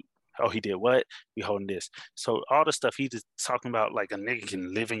this dude. Oh, he did what? We holding this. So all the stuff he just talking about, like a nigga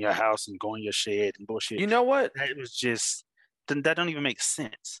can live in your house and go in your shed and bullshit. You know what? That was just that don't even make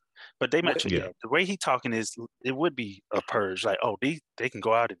sense. But they might, the way he talking is, it would be a purge. Like, they can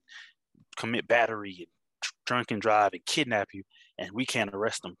go out and commit battery and drunk and drive and kidnap you, and we can't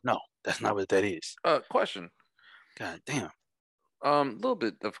arrest them. No, that's not what that is. Question. God damn. A little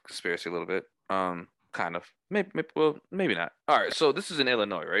bit of conspiracy, a little bit. Kind of. Maybe not. All right. So this is in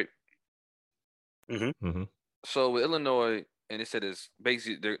Illinois, right? So with Illinois, and they said it's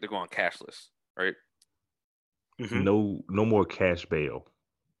basically they're going cashless, right? No more cash bail.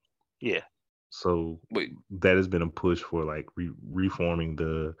 Yeah. So that has been a push for like reforming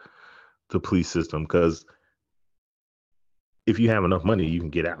the police system, because if you have enough money, you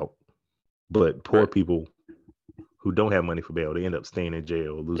can get out. But poor people who don't have money for bail, they end up staying in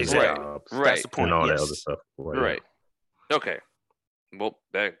jail, losing jobs, That's the point. and all that other stuff. Right. Okay. Well,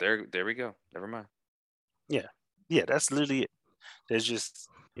 there we go. Never mind. Yeah, that's literally it. There's just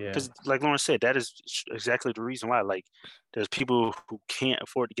because, like Lauren said, that is exactly the reason why. Like, there's people who can't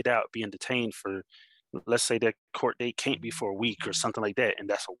afford to get out, being detained for, let's say, their court date can't be for a week or something like that, and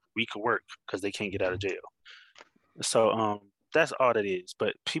that's a week of work because they can't get out of jail. So that's all that is.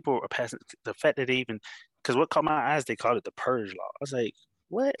 But people are passing the fact that they even, because what caught my eyes, they called it the Purge law. I was like,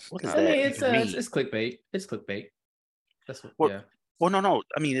 what? What does that mean? It's clickbait. It's clickbait. That's what. Yeah. Well, no.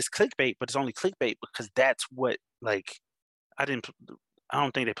 I mean, it's clickbait, but it's only clickbait because that's what, like, I don't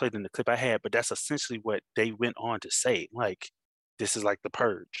think they played in the clip I had, but that's essentially what they went on to say. Like, this is like the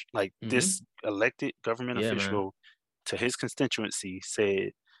Purge. Like, this elected government official to his constituency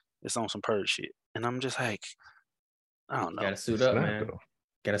said it's on some Purge shit. And I'm just like, I don't know. Gotta suit up, man.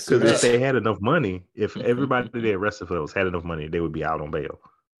 Because if they had enough money, if everybody they arrested for those had enough money, they would be out on bail.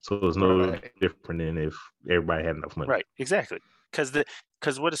 So it's no different than if everybody had enough money. Right, exactly.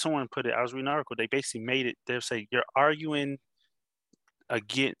 Because what did someone put it? I was reading an article. They basically made it. They'll say you're arguing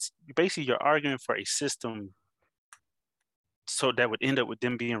for a system, so that would end up with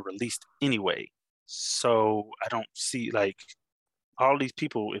them being released anyway. So I don't see, like, all these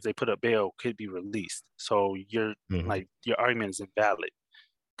people, if they put up bail, could be released. So you're like, your argument is invalid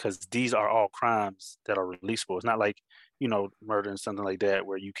because these are all crimes that are releasable. It's not like, murder and something like that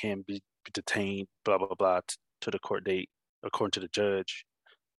where you can be detained, blah blah blah, to the court date according to the judge.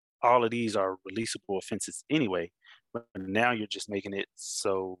 All of these are releasable offenses anyway. But now you're just making it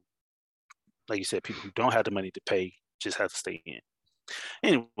so, like you said, people who don't have the money to pay just have to stay in.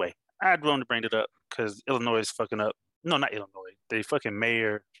 Anyway, I'd want to bring it up because Illinois is fucking up. No, not Illinois. The fucking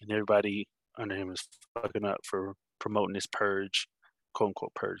mayor and everybody under him is fucking up for promoting this purge, quote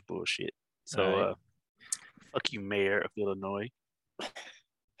unquote purge bullshit. So, fuck you, mayor of Illinois.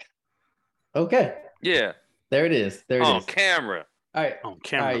 Okay. Yeah. There it is. On camera. All right. On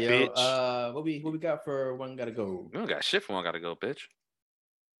camera, bitch. Yo, what we got for One Gotta Go? We don't got shit for One Gotta Go, bitch.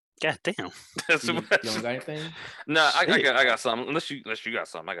 God damn. You don't got anything? No, I got something. Unless you got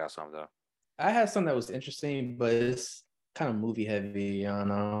something. I got something though. I had something that was interesting, but it's kind of movie heavy. I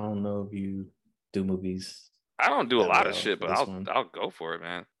don't know if you do movies. I don't do a lot of shit, but I'll go for it,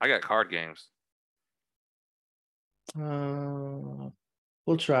 man. I got card games. We'll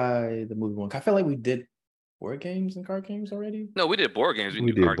try the movie one. I feel like we did board games and card games already. No, we did board games.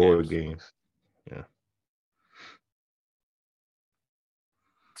 We did board games. Yeah.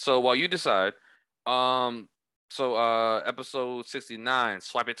 So while you decide, episode 69,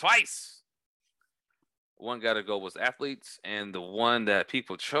 Swipe It Twice. One Gotta Go was athletes, and the one that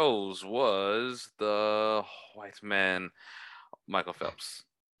people chose was the white man, Michael Phelps.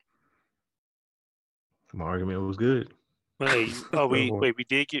 My argument was good. We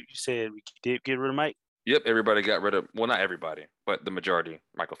did get, you said we did get rid of Mike? Yep, everybody got rid of, well, not everybody, but the majority,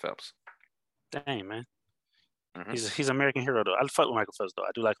 Michael Phelps. Dang, man. Mm-hmm. He's an American hero, though. I fuck with Michael Phelps, though.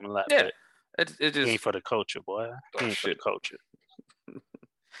 I do like him a lot. Yeah. It just he ain't for the culture, boy. He ain't for the culture.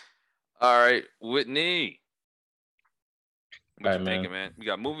 All right, Whitney. What you man. thinking, man? We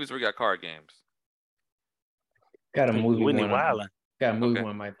got movies or we got card games? Got a movie Whitney one. wildin'. Got a movie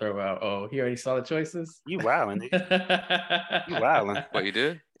one I might throw out. Oh, he already saw the choices? You wildin', nigga. You wildin'. What, you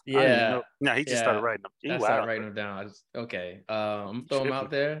did? Yeah. No, he just started writing them. I started writing them down. Okay. I'm throwing them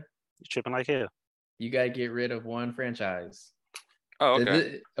out there. You're tripping like hell. You got to get rid of one franchise. Oh,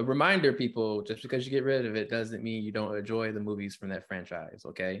 okay. A reminder, people, just because you get rid of it doesn't mean you don't enjoy the movies from that franchise,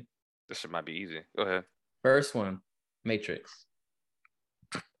 okay? This shit might be easy. Go ahead. First one, Matrix.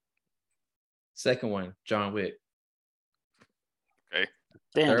 Second one, John Wick. Okay.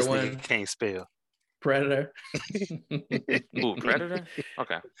 Damn, Third this one, nigga can't spell. Predator. Ooh, Predator?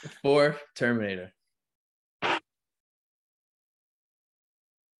 Okay. Fourth, Terminator.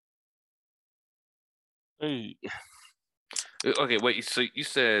 Hey. Okay, wait. So you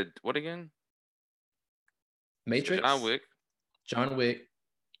said what again? Matrix. John Wick.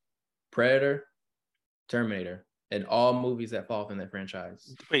 Predator. Terminator. And all movies that fall within that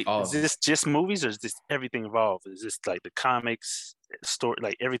franchise. Wait, is this just movies or is this everything involved? Is this like the comics, story,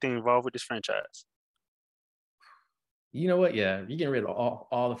 like everything involved with this franchise? You know what? Yeah, you getting rid of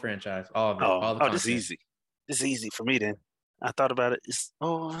all the franchise, all of it. All the this is easy. This is easy for me then. I thought about it.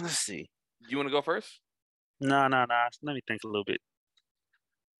 Let's see. You want to go first? No. Let me think a little bit.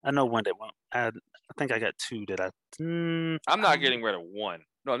 I know one that won't. I think I got two that I'm not getting rid of one.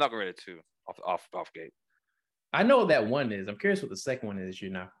 No, I'm not getting rid of two off gate. I know what that one is. I'm curious what the second one is.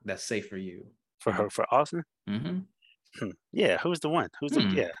 That's safe for you. For Austin. Mm-hmm. Yeah. Who's the one? Who's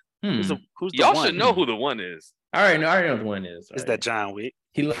the Who's the Y'all one? should know who the one is. I already know what the one is. Is that John Wick?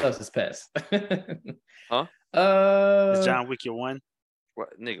 He loves his pets. Huh? Is John Wick your one?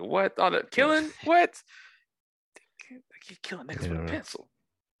 What nigga? What? All that killing? What? They keep killing niggas with a pencil.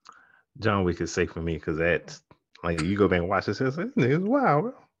 John Wick is safe for me because that's like you go back and watch this. This nigga's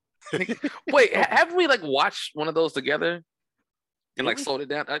wow. Wait, haven't we like watched one of those together and like slowed it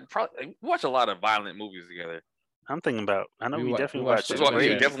down? I probably watch a lot of violent movies together. I'm thinking about. I know we definitely watched. We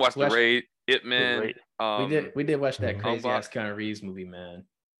definitely watched The Raid, It Man. We did watch that crazy ass Keanu Reeves movie, man.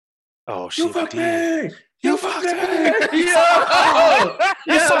 Oh shit! You fucked me. You fucked me.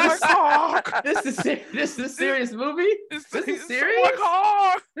 This is a serious movie. This is serious.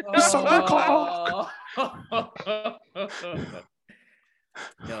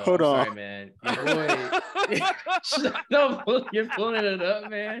 Hold on, sorry, man. No, you're pulling it up,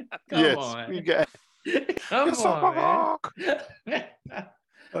 man. Come on. You got. Come on, man.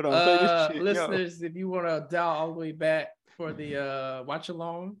 Hold on, listeners, if you want to dial all the way back for the watch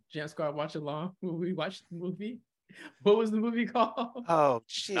along, Jam Squad watch along, when we watched the movie. What was the movie called? Oh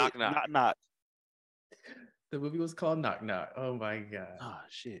shit! Knock. The movie was called Knock Knock. Oh my god! Oh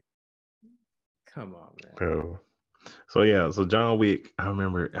shit! Come on, man. Bro. So John Wick. I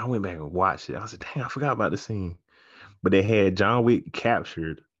remember I went back and watched it. I was like, dang, I forgot about the scene. But they had John Wick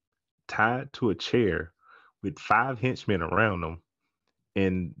captured, tied to a chair, with 5 henchmen around him,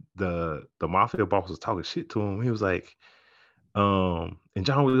 and the mafia boss was talking shit to him. He was like, and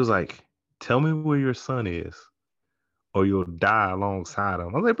John Wick was like, "Tell me where your son is, or you'll die alongside him."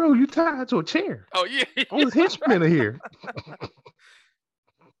 I was like, "Bro, you tied to a chair." Oh yeah. All his henchmen are here.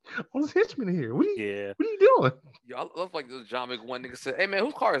 All his henchmen are here. What are you doing? Yo, I love like this John Wick one nigga said, "Hey man,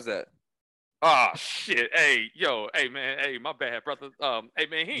 whose car is that?" Oh shit. Hey man, hey, my bad, brother. Hey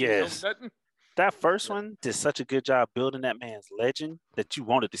man, he ain't know nothing. That first one did such a good job building that man's legend that you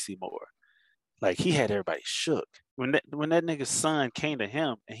wanted to see more. Like he had everybody shook when that nigga's son came to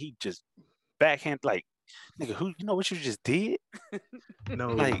him and he just backhand like, nigga, who you know what you just did? No,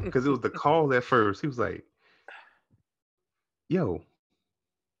 like because it was the call at first. He was like, "Yo,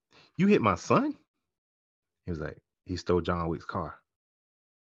 you hit my son?" He was like, "He stole John Wick's car."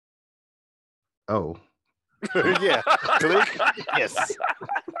 Oh, yeah, click. Yes.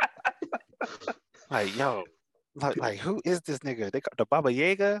 Like yo, like who is this nigga? They the Baba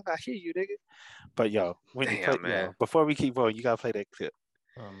Yaga. I hear you, nigga. But yo, when you play, man. Before we keep going, you gotta play that clip.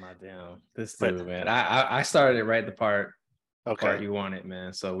 Oh my damn, this dude, man. I started it right the part you wanted,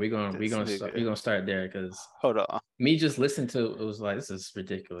 man. So we're gonna start there because hold on. Me just listening to it was like, this is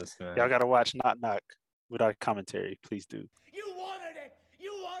ridiculous, man. Y'all gotta watch Knock Knock without commentary, please do. You wanted it.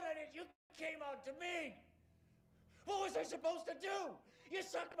 You came out to me. What was I supposed to do? You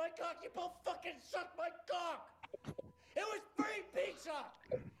sucked my cock. You both fucking sucked my cock. It was free pizza.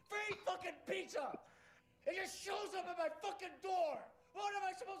 Free fucking pizza. It just shows up at my fucking door. What am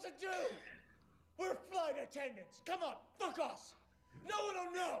I supposed to do? We're flight attendants. Come on, fuck us. No one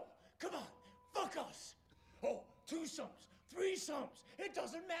will know. Come on, fuck us. Oh, twosomes, threesomes. It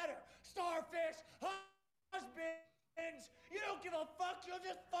doesn't matter. Starfish, husbands. You don't give a fuck. You'll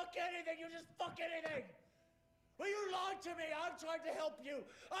just fuck anything. You just fuck anything. Well, you lied to me. I tried to help you.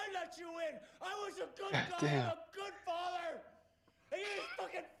 I let you in. I was a good guy. I'm a good father. And you just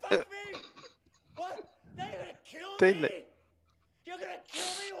fucking fuck me? What? They're gonna kill me? You're gonna kill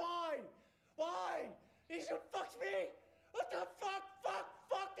me? Why? You should fuck me? What the fuck?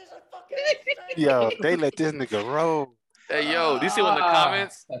 Fuck. This is fucking insane. Yo, they let this nigga roll. Hey, yo, do you see one of the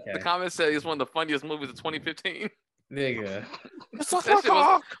comments? Okay. The comments say it's one of the funniest movies of 2015. Nigga.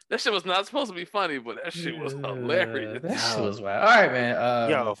 That shit was not supposed to be funny, but that shit was hilarious. That shit was wild. All right, man.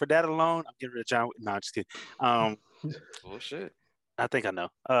 Yo, for that alone, I'm getting rid of John Wick. No, I'm just kidding. Bullshit. I think I know.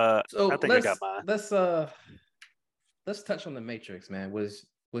 So I think I got mine. Let's touch on The Matrix, man. Was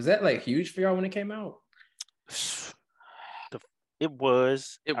that like huge for y'all when it came out? It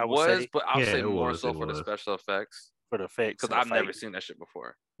was. But I'll say more so for the special effects. For the effects, because I've never seen that shit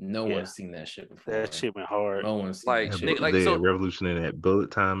before. No one's seen that shit before. That shit went hard. No one's seen that shit. Like so, revolution in that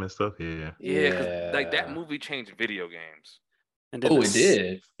bullet time and stuff. Yeah. Because like that movie changed video games. And it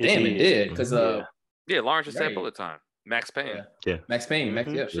did. Damn, it did. Because Lawrence just said bullet time. Max Payne. Yeah. Max Payne.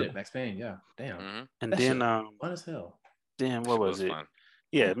 Max Payne. Yeah. Damn. Mm-hmm. And that then fun as hell. Damn, what was it? Fun.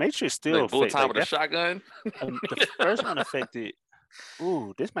 Yeah, Matrix still like bullet time with a shotgun. The first one affected.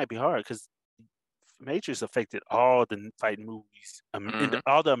 Ooh, this might be hard because Matrix affected all the fighting movies,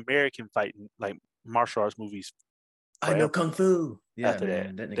 all the American fighting, like martial arts movies. I know Kung Fu. Yeah, after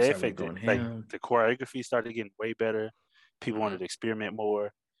that they affected. Like the choreography started getting way better. People wanted to experiment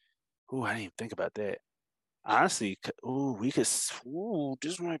more. Ooh, I didn't even think about that. Honestly, this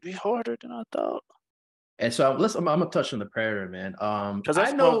might be harder than I thought. And so I'm gonna touch on the Predator, man. Because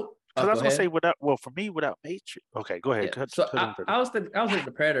I know Because I was gonna say for me without Matrix. Okay, go ahead. Yeah. So I was at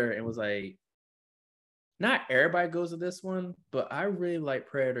the Predator and was like, not everybody goes to this one, but I really like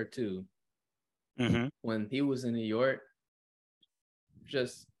Predator 2. Mm-hmm. When he was in New York,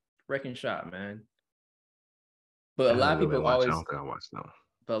 just wrecking shot, man. But a lot of people always.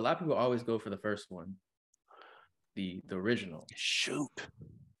 But a lot of people always go for the first one, the original. Shoot.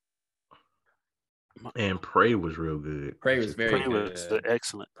 And Prey was real good. Prey was very good. Prey was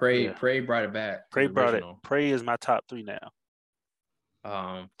excellent. Prey brought it back. Prey is my top 3 now.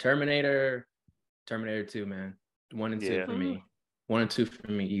 Terminator 2, man. 1 and 2 for me. 1 and 2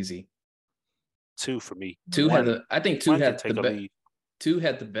 for me, easy. 2 for me. 2 had the. I think 2 had the best. 2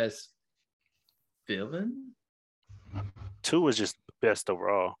 had the best villain. 2 was just best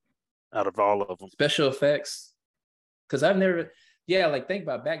overall out of all of them. Special effects, because I've never. Yeah, like think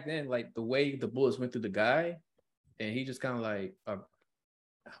about back then, like the way the bullets went through the guy, and he just kind of like,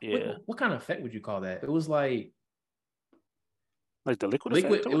 what kind of effect would you call that? It was like the liquid.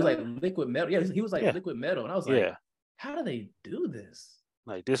 Effect it was like liquid metal. Yeah, he was like liquid metal, and I was like, how do they do this?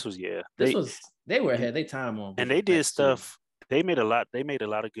 Like this was they were ahead. They time on, and they did stuff. Too. They made a lot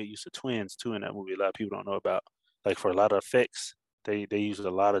of good use of twins too in that movie. A lot of people don't know about. Like for a lot of effects, they used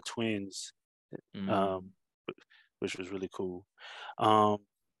a lot of twins. Which was really cool. Damn.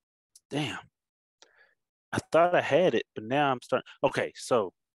 I thought I had it, but now I'm starting. Okay,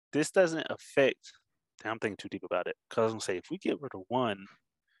 so this doesn't affect. I'm thinking too deep about it. Because I was going to say, if we get rid of 1,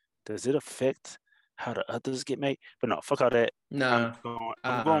 does it affect how the others get made? But no, fuck all that. No.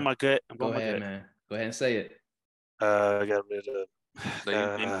 I'm going my gut. Go ahead, man. Go ahead and say it. I got rid of.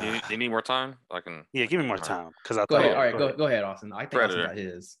 You need more time? Yeah, give me more time. Because I go ahead. All right, go ahead, Austin. I think Predator. Austin got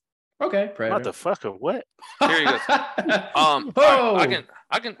his. Okay, Predator. Motherfucker, what? Here he goes. I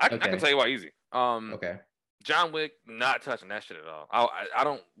can tell you why easy. Okay. John Wick, not touching that shit at all. I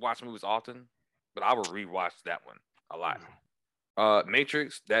don't watch movies often, but I will rewatch that one a lot.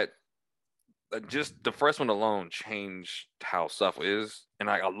 Matrix, that just the first one alone changed how stuff is, and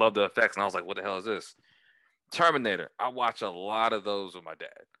I love the effects. And I was like, what the hell is this? Terminator, I watch a lot of those with my dad.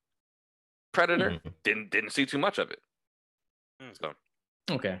 Predator, didn't see too much of it. So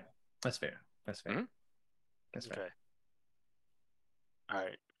okay. That's fair. Mm-hmm. That's fair. Okay. All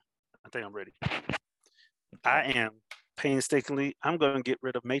right. I think I'm ready. I am painstakingly. I'm going to get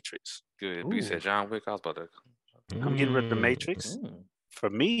rid of Matrix. Good. You said John Wick. I was about to. I'm getting rid of the Matrix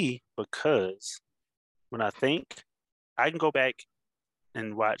for me because when I think I can go back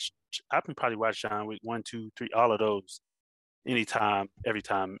and watch, I can probably watch John Wick 1, 2, 3, all of those anytime, every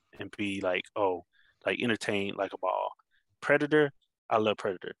time, and be like, entertained like a ball. Predator. I love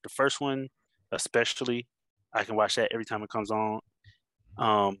Predator. The first one, especially, I can watch that every time it comes on.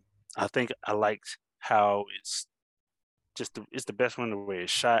 I think I liked how it's the best one the way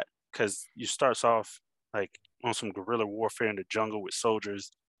it's shot because you starts off like on some guerrilla warfare in the jungle with soldiers,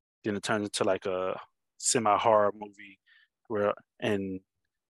 then it turns into like a semi-horror movie and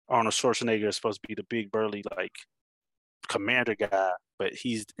Arnold Schwarzenegger is supposed to be the big burly like commander guy, but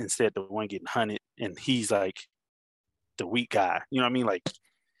he's instead the one getting hunted, and he's like the weak guy, you know what I mean? Like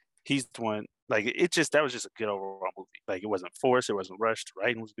he's the one. Like that was just a good overall movie. Like it wasn't forced, it wasn't rushed. The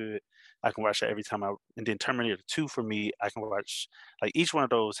writing was good. I can watch that every time and then Terminator 2 for me, I can watch like each one of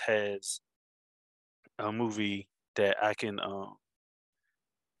those has a movie that I can.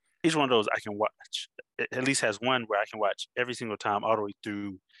 Each one of those I can watch. It at least has one where I can watch every single time all the way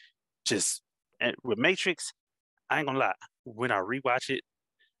through. Just and with Matrix, I ain't gonna lie. When I rewatch it,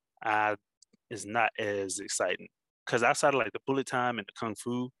 it's not as exciting. Because outside of like the bullet time and the kung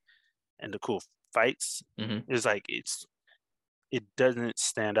fu and the cool fights, it's like it doesn't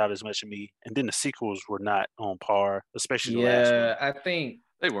stand out as much to me. And then the sequels were not on par, especially the last one. Yeah, I think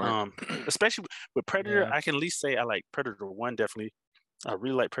they weren't. Especially with Predator, I can at least say I like Predator 1 definitely. I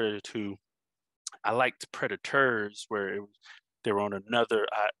really like Predator 2. I liked Predators where they were on another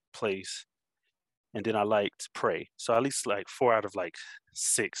place. And then I liked Prey. So at least like 4 out of like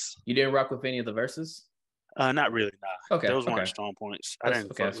 6. You didn't rock with any of the verses? Not really, nah. Okay. Those weren't strong points. I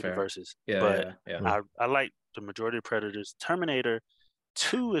didn't fuck with the verses. Yeah, but yeah. I like the majority of Predators. Terminator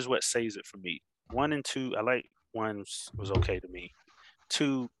 2 is what saves it for me. 1 and 2, I like 1 was okay to me.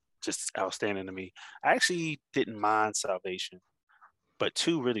 2, just outstanding to me. I actually didn't mind Salvation, but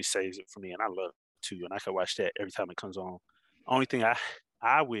 2 really saves it for me, and I love 2, and I can watch that every time it comes on. Only thing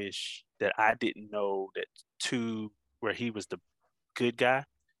I wish that I didn't know that 2, where he was the good guy,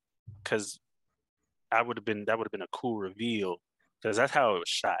 because that would have been a cool reveal, because that's how it was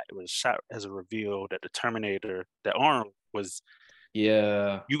shot. It was shot as a reveal that the Terminator, that Arnold was.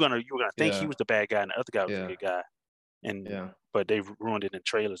 Yeah. You're gonna think he was the bad guy and the other guy was the good guy. and but they ruined it in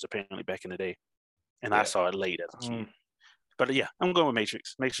trailers apparently back in the day, and I saw it late as a kid. But yeah, I'm going with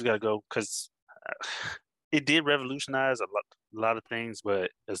Matrix. Matrix got to go because it did revolutionize a lot of things,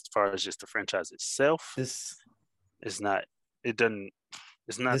 but as far as just the franchise itself, it's not as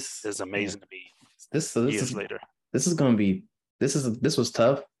amazing to me. This was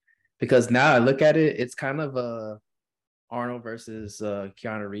tough because now I look at it, it's kind of Arnold versus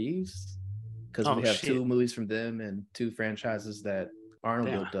Keanu Reeves, because we have two movies from them and two franchises that Arnold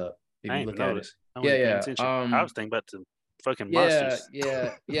built up. If you look at it, I was thinking about the fucking monsters.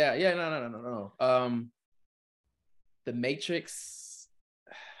 No. The Matrix.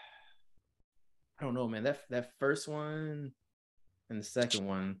 I don't know, man. That first one and the second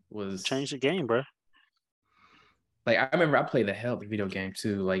one was changed the game, bro. Like, I remember I played the hell of the video game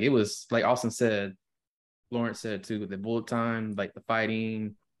too. Like, it was like Austin said, Lawrence said too, the bullet time, like the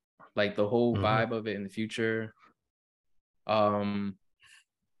fighting, like the whole vibe of it in the future. Lawrence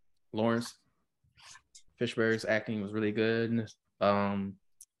Fishburne's acting was really good.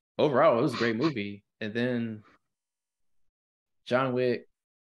 Overall, it was a great movie. And then John Wick,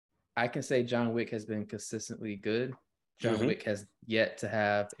 I can say John Wick has been consistently good. John Wick has yet to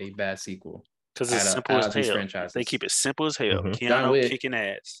have a bad sequel. Because it's simple as hell. They keep it simple as hell. Keanu kicking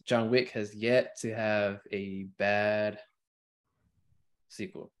ass. John Wick has yet to have a bad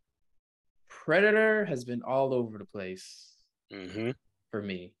sequel. Predator has been all over the place for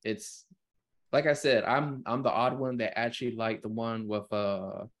me. It's like I said, I'm the odd one that actually liked the one with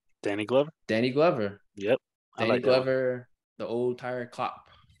Danny Glover. Yep. Danny Glover, the old tire cop,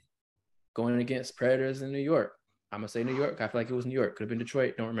 going against Predators in New York. I'm gonna say New York. I feel like it was New York. Could have been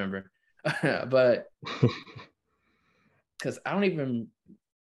Detroit. Don't remember. But because I don't even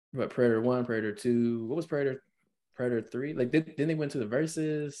Predator 1, Predator 2, what was Predator 3? Like, then they went to the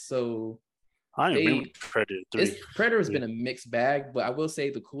verses. So I remember Predator 3. Predator has been a mixed bag, but I will say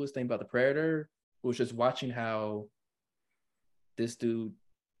the coolest thing about the Predator was just watching how this dude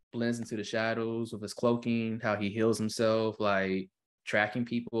blends into the shadows with his cloaking, how he heals himself, like tracking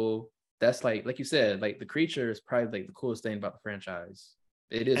people. That's like you said, like the creature is probably like the coolest thing about the franchise.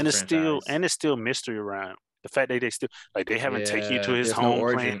 It is, and it's still mystery around the fact that they still like they haven't taken you to his home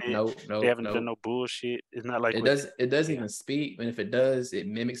planet. They haven't done no bullshit. It's not like it doesn't even speak, and if it does, it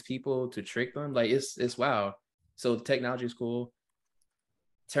mimics people to trick them. Like it's wild. So the technology is cool.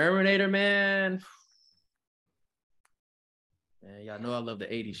 Terminator, man, y'all know I love the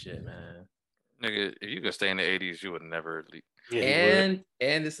 80s shit, man. Nigga, if you could stay in the 80s, you would never leave. Yeah,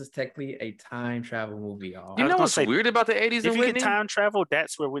 and this is technically a time travel movie, y'all. You know what's weird about the 80s? If you get time travel,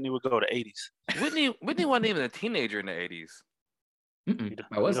 that's where Whitney would go to 80s. Whitney wasn't even a teenager in the 80s.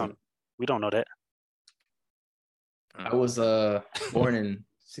 I wasn't. We don't know that. I was born in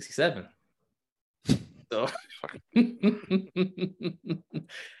 67. So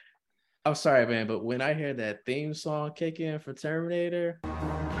I'm sorry, man, but when I hear that theme song kick in for Terminator,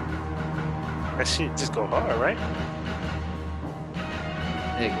 that shit just go hard, right?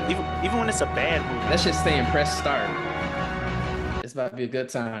 Even when it's a bad movie. That shit stay in press start. It's about to be a good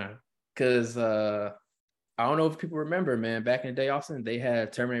time. Cause I don't know if people remember, man, back in the day, Austin, they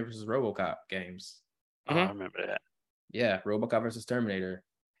had Terminator versus RoboCop games. I remember that. Yeah, RoboCop versus Terminator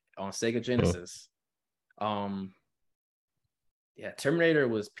on Sega Genesis. Yeah, Terminator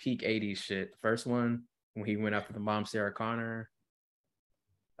was peak 80s shit. The first one, when he went after the mom, Sarah Connor.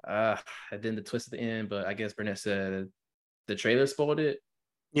 And then the twist at the end, but I guess Burnett said the trailer spoiled it.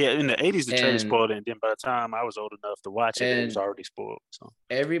 Yeah, in the 80s, the trailer spoiled it, and then by the time I was old enough to watch it, it was already spoiled. So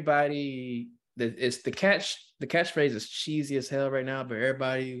everybody, it's the catchphrase is cheesy as hell right now, but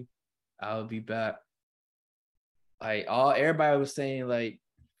everybody, I'll be back. Like everybody was saying like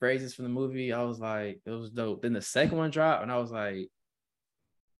phrases from the movie. I was like, it was dope. Then the second one dropped, and I was like,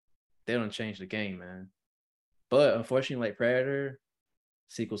 they don't change the game, man. But unfortunately, like Predator,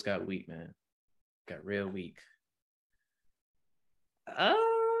 sequels got weak, man. Got real weak.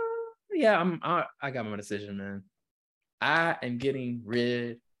 Yeah, I got my decision, man. I am getting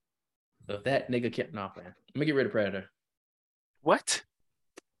rid of that nigga Kipnoff, man. I'm gonna get rid of Predator. What?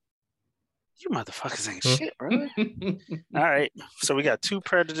 You motherfuckers ain't shit, bro. All right, so we got two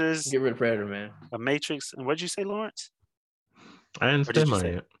Predators. Get rid of Predator, man. A Matrix, and what'd you say, Lawrence? I didn't say mine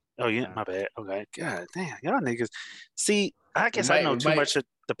yet. Oh yeah, my bad. Okay, god damn, y'all niggas. See, I guess I know too much of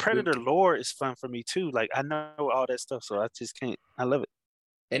the Predator lore is fun for me too. Like I know all that stuff, so I just can't. I love it.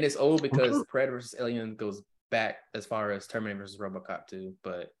 And it's old because Predator vs. Alien goes back as far as Terminator versus RoboCop too.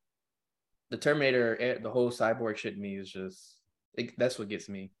 But the Terminator, the whole cyborg shit in me is just that's what gets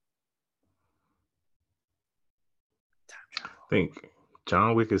me. I think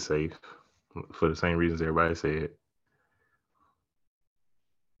John Wick is safe for the same reasons everybody said.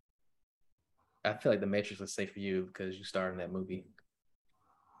 I feel like the Matrix was safe for you because you starred in that movie.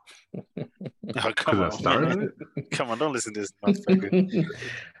 Oh, come on, come on, don't listen to this motherfucker.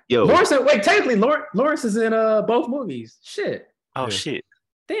 Yo, Lawrence, wait, technically, Lawrence is in both movies. Shit. Oh shit.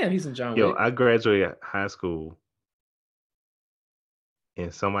 Damn, he's in John Wick. Yo, I graduated high school,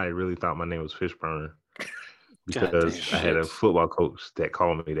 and somebody really thought my name was Fishburne because I had a football coach that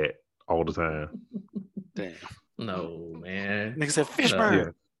called me that all the time. Damn. No, man. Nigga said Fishburne.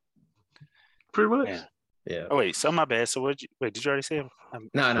 Yeah. Pretty much. Yeah. Oh wait, so my bad. So did you already say him?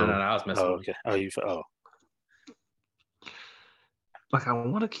 No. I was messing. Oh, okay. Like I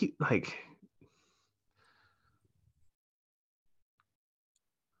want to keep like.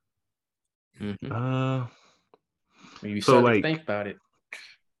 Mm-hmm. You so like think about it.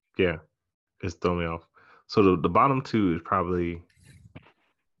 Yeah, it's throwing me off. So the bottom two is probably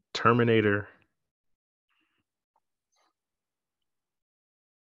Terminator.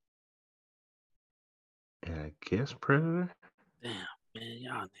 And I guess Predator. Damn, man,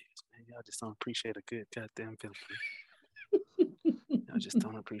 y'all niggas, man, y'all just don't appreciate a good goddamn film. Y'all just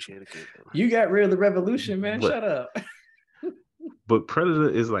don't appreciate a good film. You got rid of the revolution, man. Shut up. But Predator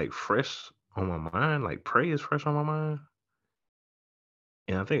is like fresh on my mind. Like Prey is fresh on my mind.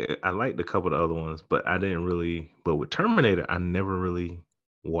 And I think I liked a couple of the other ones, but I didn't really. But with Terminator, I never really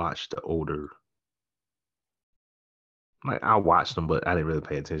watched the older. Like I watched them, but I didn't really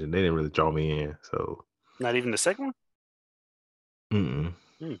pay attention. They didn't really draw me in. So not even the second one.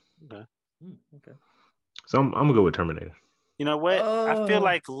 Okay. So I'm gonna go with Terminator. You know what? I feel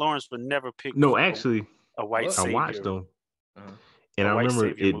like Lawrence would never pick. No, actually, a white savior. I watched them, and I remember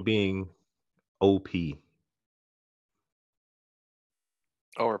it being OP.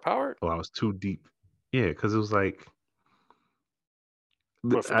 Overpowered? Oh, I was too deep. Yeah, because it was like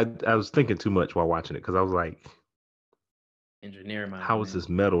I was thinking too much while watching it because I was like, engineer mind. How is this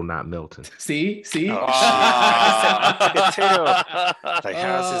metal not melting? See? I could tell. Like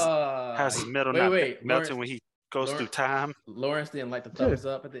how's his metal not melting Lawrence, when he goes through time? Lawrence didn't like the thumbs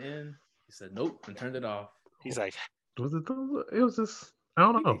up at the end. He said nope and turned it off. He's like, was it thumbs up? It was just I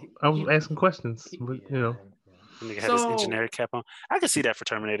don't know. I was asking questions, but you know. The nigga had his engineering cap on. I could see that for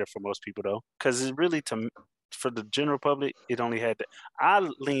Terminator for most people though, because it really for the general public, it only had. I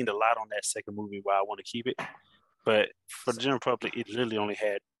leaned a lot on that second movie why I want to keep it, but for the general public, it literally only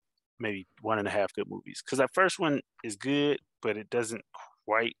had maybe 1.5 good movies. Because that first one is good, but it doesn't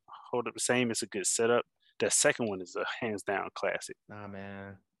quite hold up the same. It's a good setup. That second one is a hands down classic. Nah,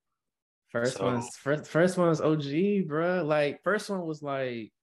 man. First one's OG, bro. Like first one was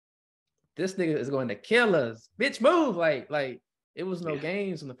like, this nigga is going to kill us, bitch. Move, like it was no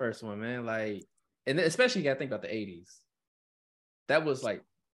games in the first one, man. Like, and especially you gotta think about the 80s. That was like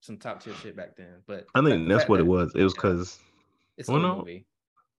some top tier shit back then. But I think that's what it was. It was because it's a movie.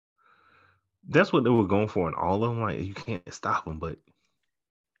 That's what they were going for in all of them. Like you can't stop them, but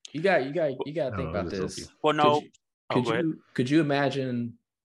you got to think about this. Okay. Well, no. Could you imagine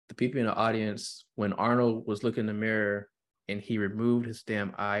the people in the audience when Arnold was looking in the mirror and he removed his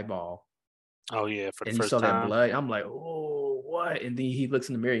damn eyeball? Oh yeah, for the and first you saw time. That blood. I'm like, oh, what? And then he looks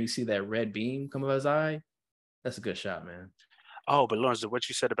in the mirror and you see that red beam come out of his eye. That's a good shot, man. Oh, but Lawrence, what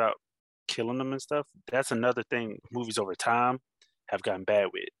you said about killing them and stuff, that's another thing movies over time have gotten bad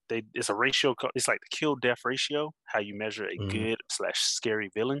with. It's a ratio. It's like the kill-death ratio, how you measure a good/scary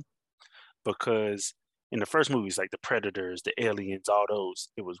villain. Because in the first movies, like the Predators, the Aliens, all those,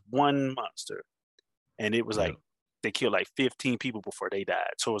 it was one monster. And it was like, they killed like 15 people before they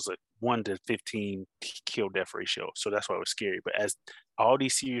died. So it was a 1 to 15 kill-death ratio. So that's why it was scary. But as all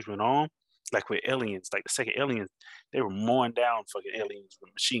these series went on, like with Aliens, like the second Aliens, they were mowing down fucking aliens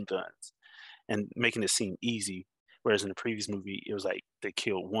with machine guns and making it seem easy. Whereas in the previous movie, it was like they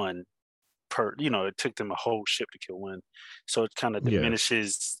killed one per, it took them a whole ship to kill one. So it kind of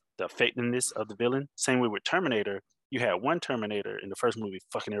diminishes the effectiveness of the villain. Same way with Terminator, you had one Terminator in the first movie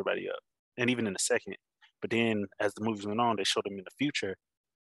fucking everybody up. And even in the second. But then as the movies went on, they showed them in the future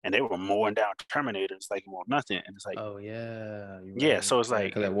and they were mowing down Terminators like it was nothing. And it's like, oh yeah. Yeah. Right. So it's like,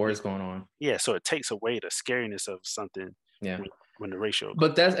 because that war is going on. Yeah. So it takes away the scariness of something. Yeah. When the ratio.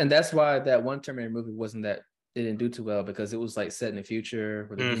 But that's why that one Terminator movie wasn't that, it didn't do too well because it was like set in the future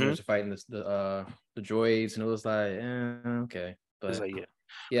where the humans are fighting the droids and it was like, okay. But it's like,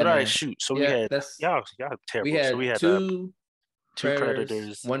 but all right, shoot. So we had y'all terrible. We had, so we had two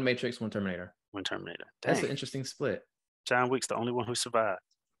Predators, one Matrix, one Terminator. One Terminator. Dang. That's an interesting split. John Wick's the only one who survived.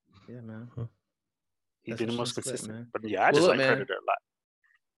 Yeah, man. He's been the most consistent. Man. But yeah, I just like Predator a lot.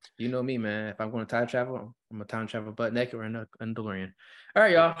 You know me, man. If I'm going to time travel, I'm gonna time travel butt naked or in a DeLorean. All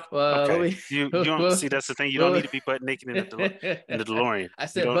right, y'all. Well, okay. You don't see that's the thing. You don't need to be butt naked in the DeLorean. I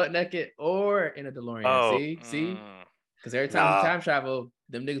said butt naked or in a DeLorean. Oh. See, because every time you time travel,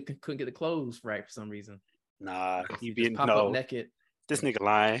 them niggas couldn't get the clothes right for some reason. Nah, you be pop up naked. This nigga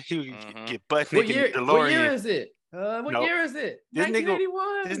lying. He get butt naked in the DeLorean. What year is it? What year is it?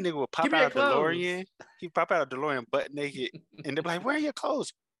 1981. This nigga will pop out a DeLorean. He pop out a DeLorean butt naked, and they're like, "Where are your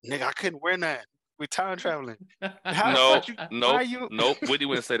clothes?" Nigga, I couldn't wear none. We time traveling. Nope. Woody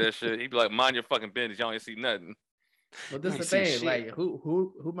wouldn't say that shit. He'd be like, "Mind your fucking business. Y'all ain't see nothing." But this is the thing. Like,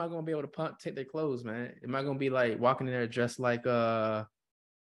 who am I gonna be able to take their clothes, man? Am I gonna be like walking in there dressed like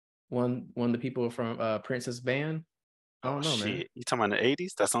one of the people from Princess Band? I don't know, man. You talking about the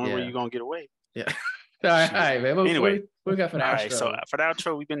 80s? That's the only way you're gonna get away. Yeah. All right, man. Anyway, what we got for the outro? Right, so for the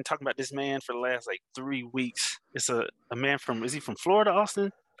outro, we've been talking about this man for the last 3 weeks. It's a man is he from Florida,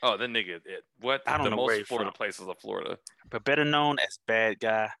 Austin? Oh, that nigga. What? I don't know where he's Florida from. places of Florida, but better known as Bad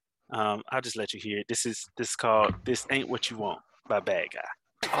Guy. I'll just let you hear it. This is called "This Ain't What You Want" by Bad Guy.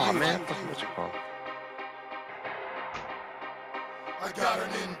 Oh man, what you call? I got an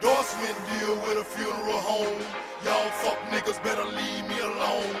endorsement deal with a funeral home. Y'all fuck niggas better leave me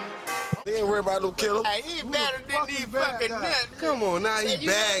alone. They ain't worried about no killer. Hey, he better than these fucking nuts. Come on, now he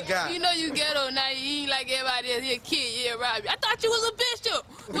bad guy. You know you ghetto now. You ain't like everybody else. He a kid, yeah, Robbie. I thought you was a bishop.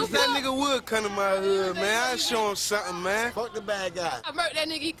 If that nigga would come to my hood, man, I'd show him something, man. Fuck the bad guy. I murdered that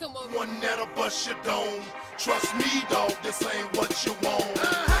nigga, he come over. One that'll bust your dome. Trust me, dog, this ain't what you want.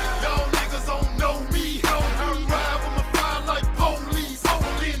 Y'all niggas don't know me. I ride with my fire like police.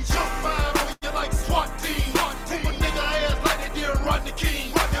 Only jump fire on you like SWAT team. Put my nigga ass like they did Rodney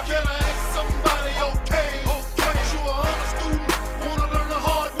King. Can I ask somebody okay? But you a honest student, wanna learn the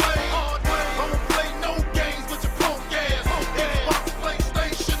hard way. I don't play no games with your punk ass. Xbox,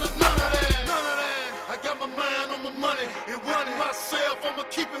 PlayStation, or none of that. I got my mind on my money and running myself. I'ma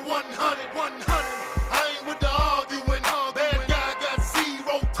keep it 100. I ain't with the arguing. Bad guy got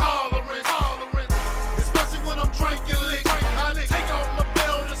zero tolerance. Especially when I'm drinking lick. I take off my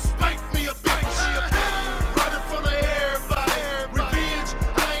belt and spank me a bitch. Right in front of everybody. Revenge,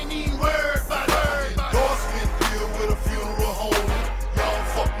 I ain't even worried about it. Endorsement deal with a funeral home. Y'all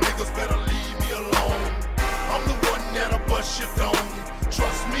fuck niggas better leave me alone. I'm the one that'll bust your dome.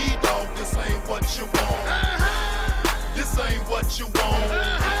 Trust me, dog, this ain't what you want. This ain't what you want.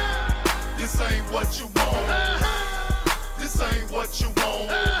 This ain't what you want. This ain't what you want.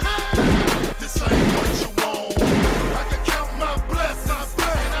 This ain't what you want. I can count my blessings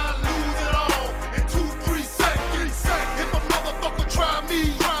and I lose it all in 2-3 seconds. If a motherfucker try me,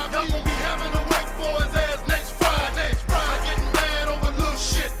 y'all gon' be having to wait for his ass next Friday. I get mad over little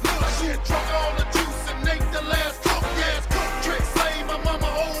shit. I shoot drunk all the juice and make the last cook. Yes, cook trick. Save my mama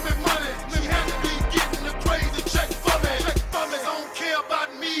owe me money. She had to be getting a crazy check for me. Don't care about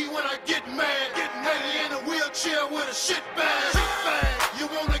me when I get mad. Lady in a wheelchair with a shit bag. You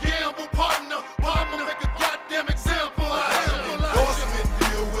wanna gamble, partner? Make a goddamn example out of it. Endorsement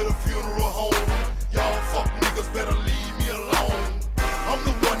deal with a funeral home. Y'all fuck niggas better leave me alone. I'm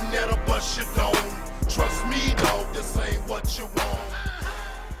the one that'll bust your dome. Trust me, dog, this ain't what you want.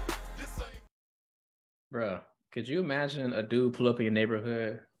 Bro, could you imagine a dude pull up in your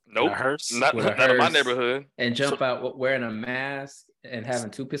neighborhood? Nope, not in my neighborhood. And jump out wearing a mask and having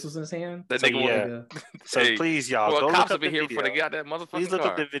 2 pistols in his hand. So please, y'all, go cops look up will be the here video. before they got that motherfucking Please look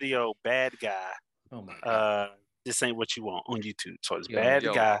car. up the video, Bad Guy. Oh my God. This ain't what you want on YouTube. So it's Bad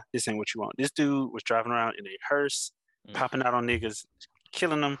Guy. This ain't what you want. This dude was driving around in a hearse, popping out on niggas,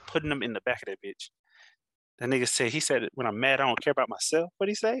 killing them, putting them in the back of that bitch. That nigga said, he said, when I'm mad, I don't care about myself.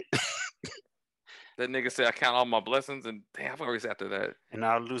 What'd he say? That nigga said, I count all my blessings, and damn, I always after that. And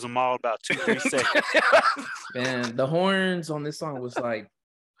I'll lose them all about 2-3 seconds. Man, the horns on this song was like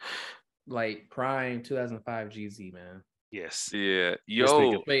prime 2005 GZ, man. Yes. Yeah.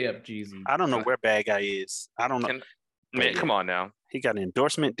 Yo. Straight up GZ. I don't know where Bad Guy is. I don't know. Man, come on now. He got an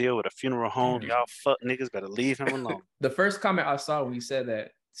endorsement deal with a funeral home. Y'all fuck niggas better leave him alone. The first comment I saw when he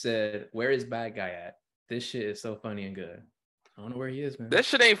said, where is Bad Guy at? This shit is so funny and good. I don't know where he is, man. That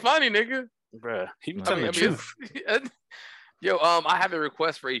shit ain't funny, nigga. Bruh, he was telling the truth. Yo, I have a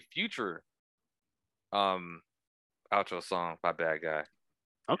request for a future outro song by Bad Guy.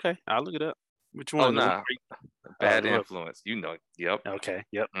 Okay, I'll look it up. Which one? Bad Influence. You know. Yep. Okay.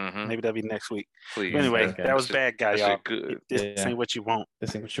 Yep. Mm-hmm. Maybe that'll be next week. Please. But anyway, that was Bad Guy, y'all. Good. This ain't what you want.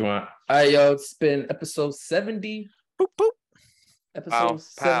 This ain't what you want. All right, yo. It's been episode 70. Boop boop. Episode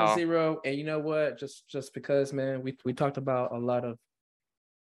 70. And you know what? Just because, man, we talked about a lot of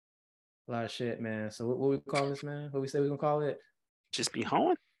shit, man. So what we call this, man? What we say we gonna call it? Just be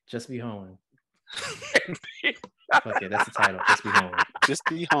hoeing. Just be hoeing. Okay, that's the title. Just be hoeing. Just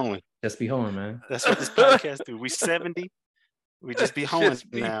be hoeing. Just be hoeing, man. That's what this podcast do. We 70. We just be hoeing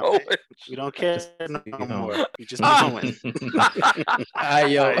now. Hoeing. We don't care no more. We just be hoeing. All right,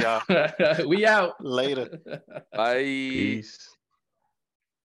 yo. All right, y'all. We out. Later. Bye. Peace.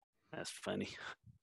 That's funny.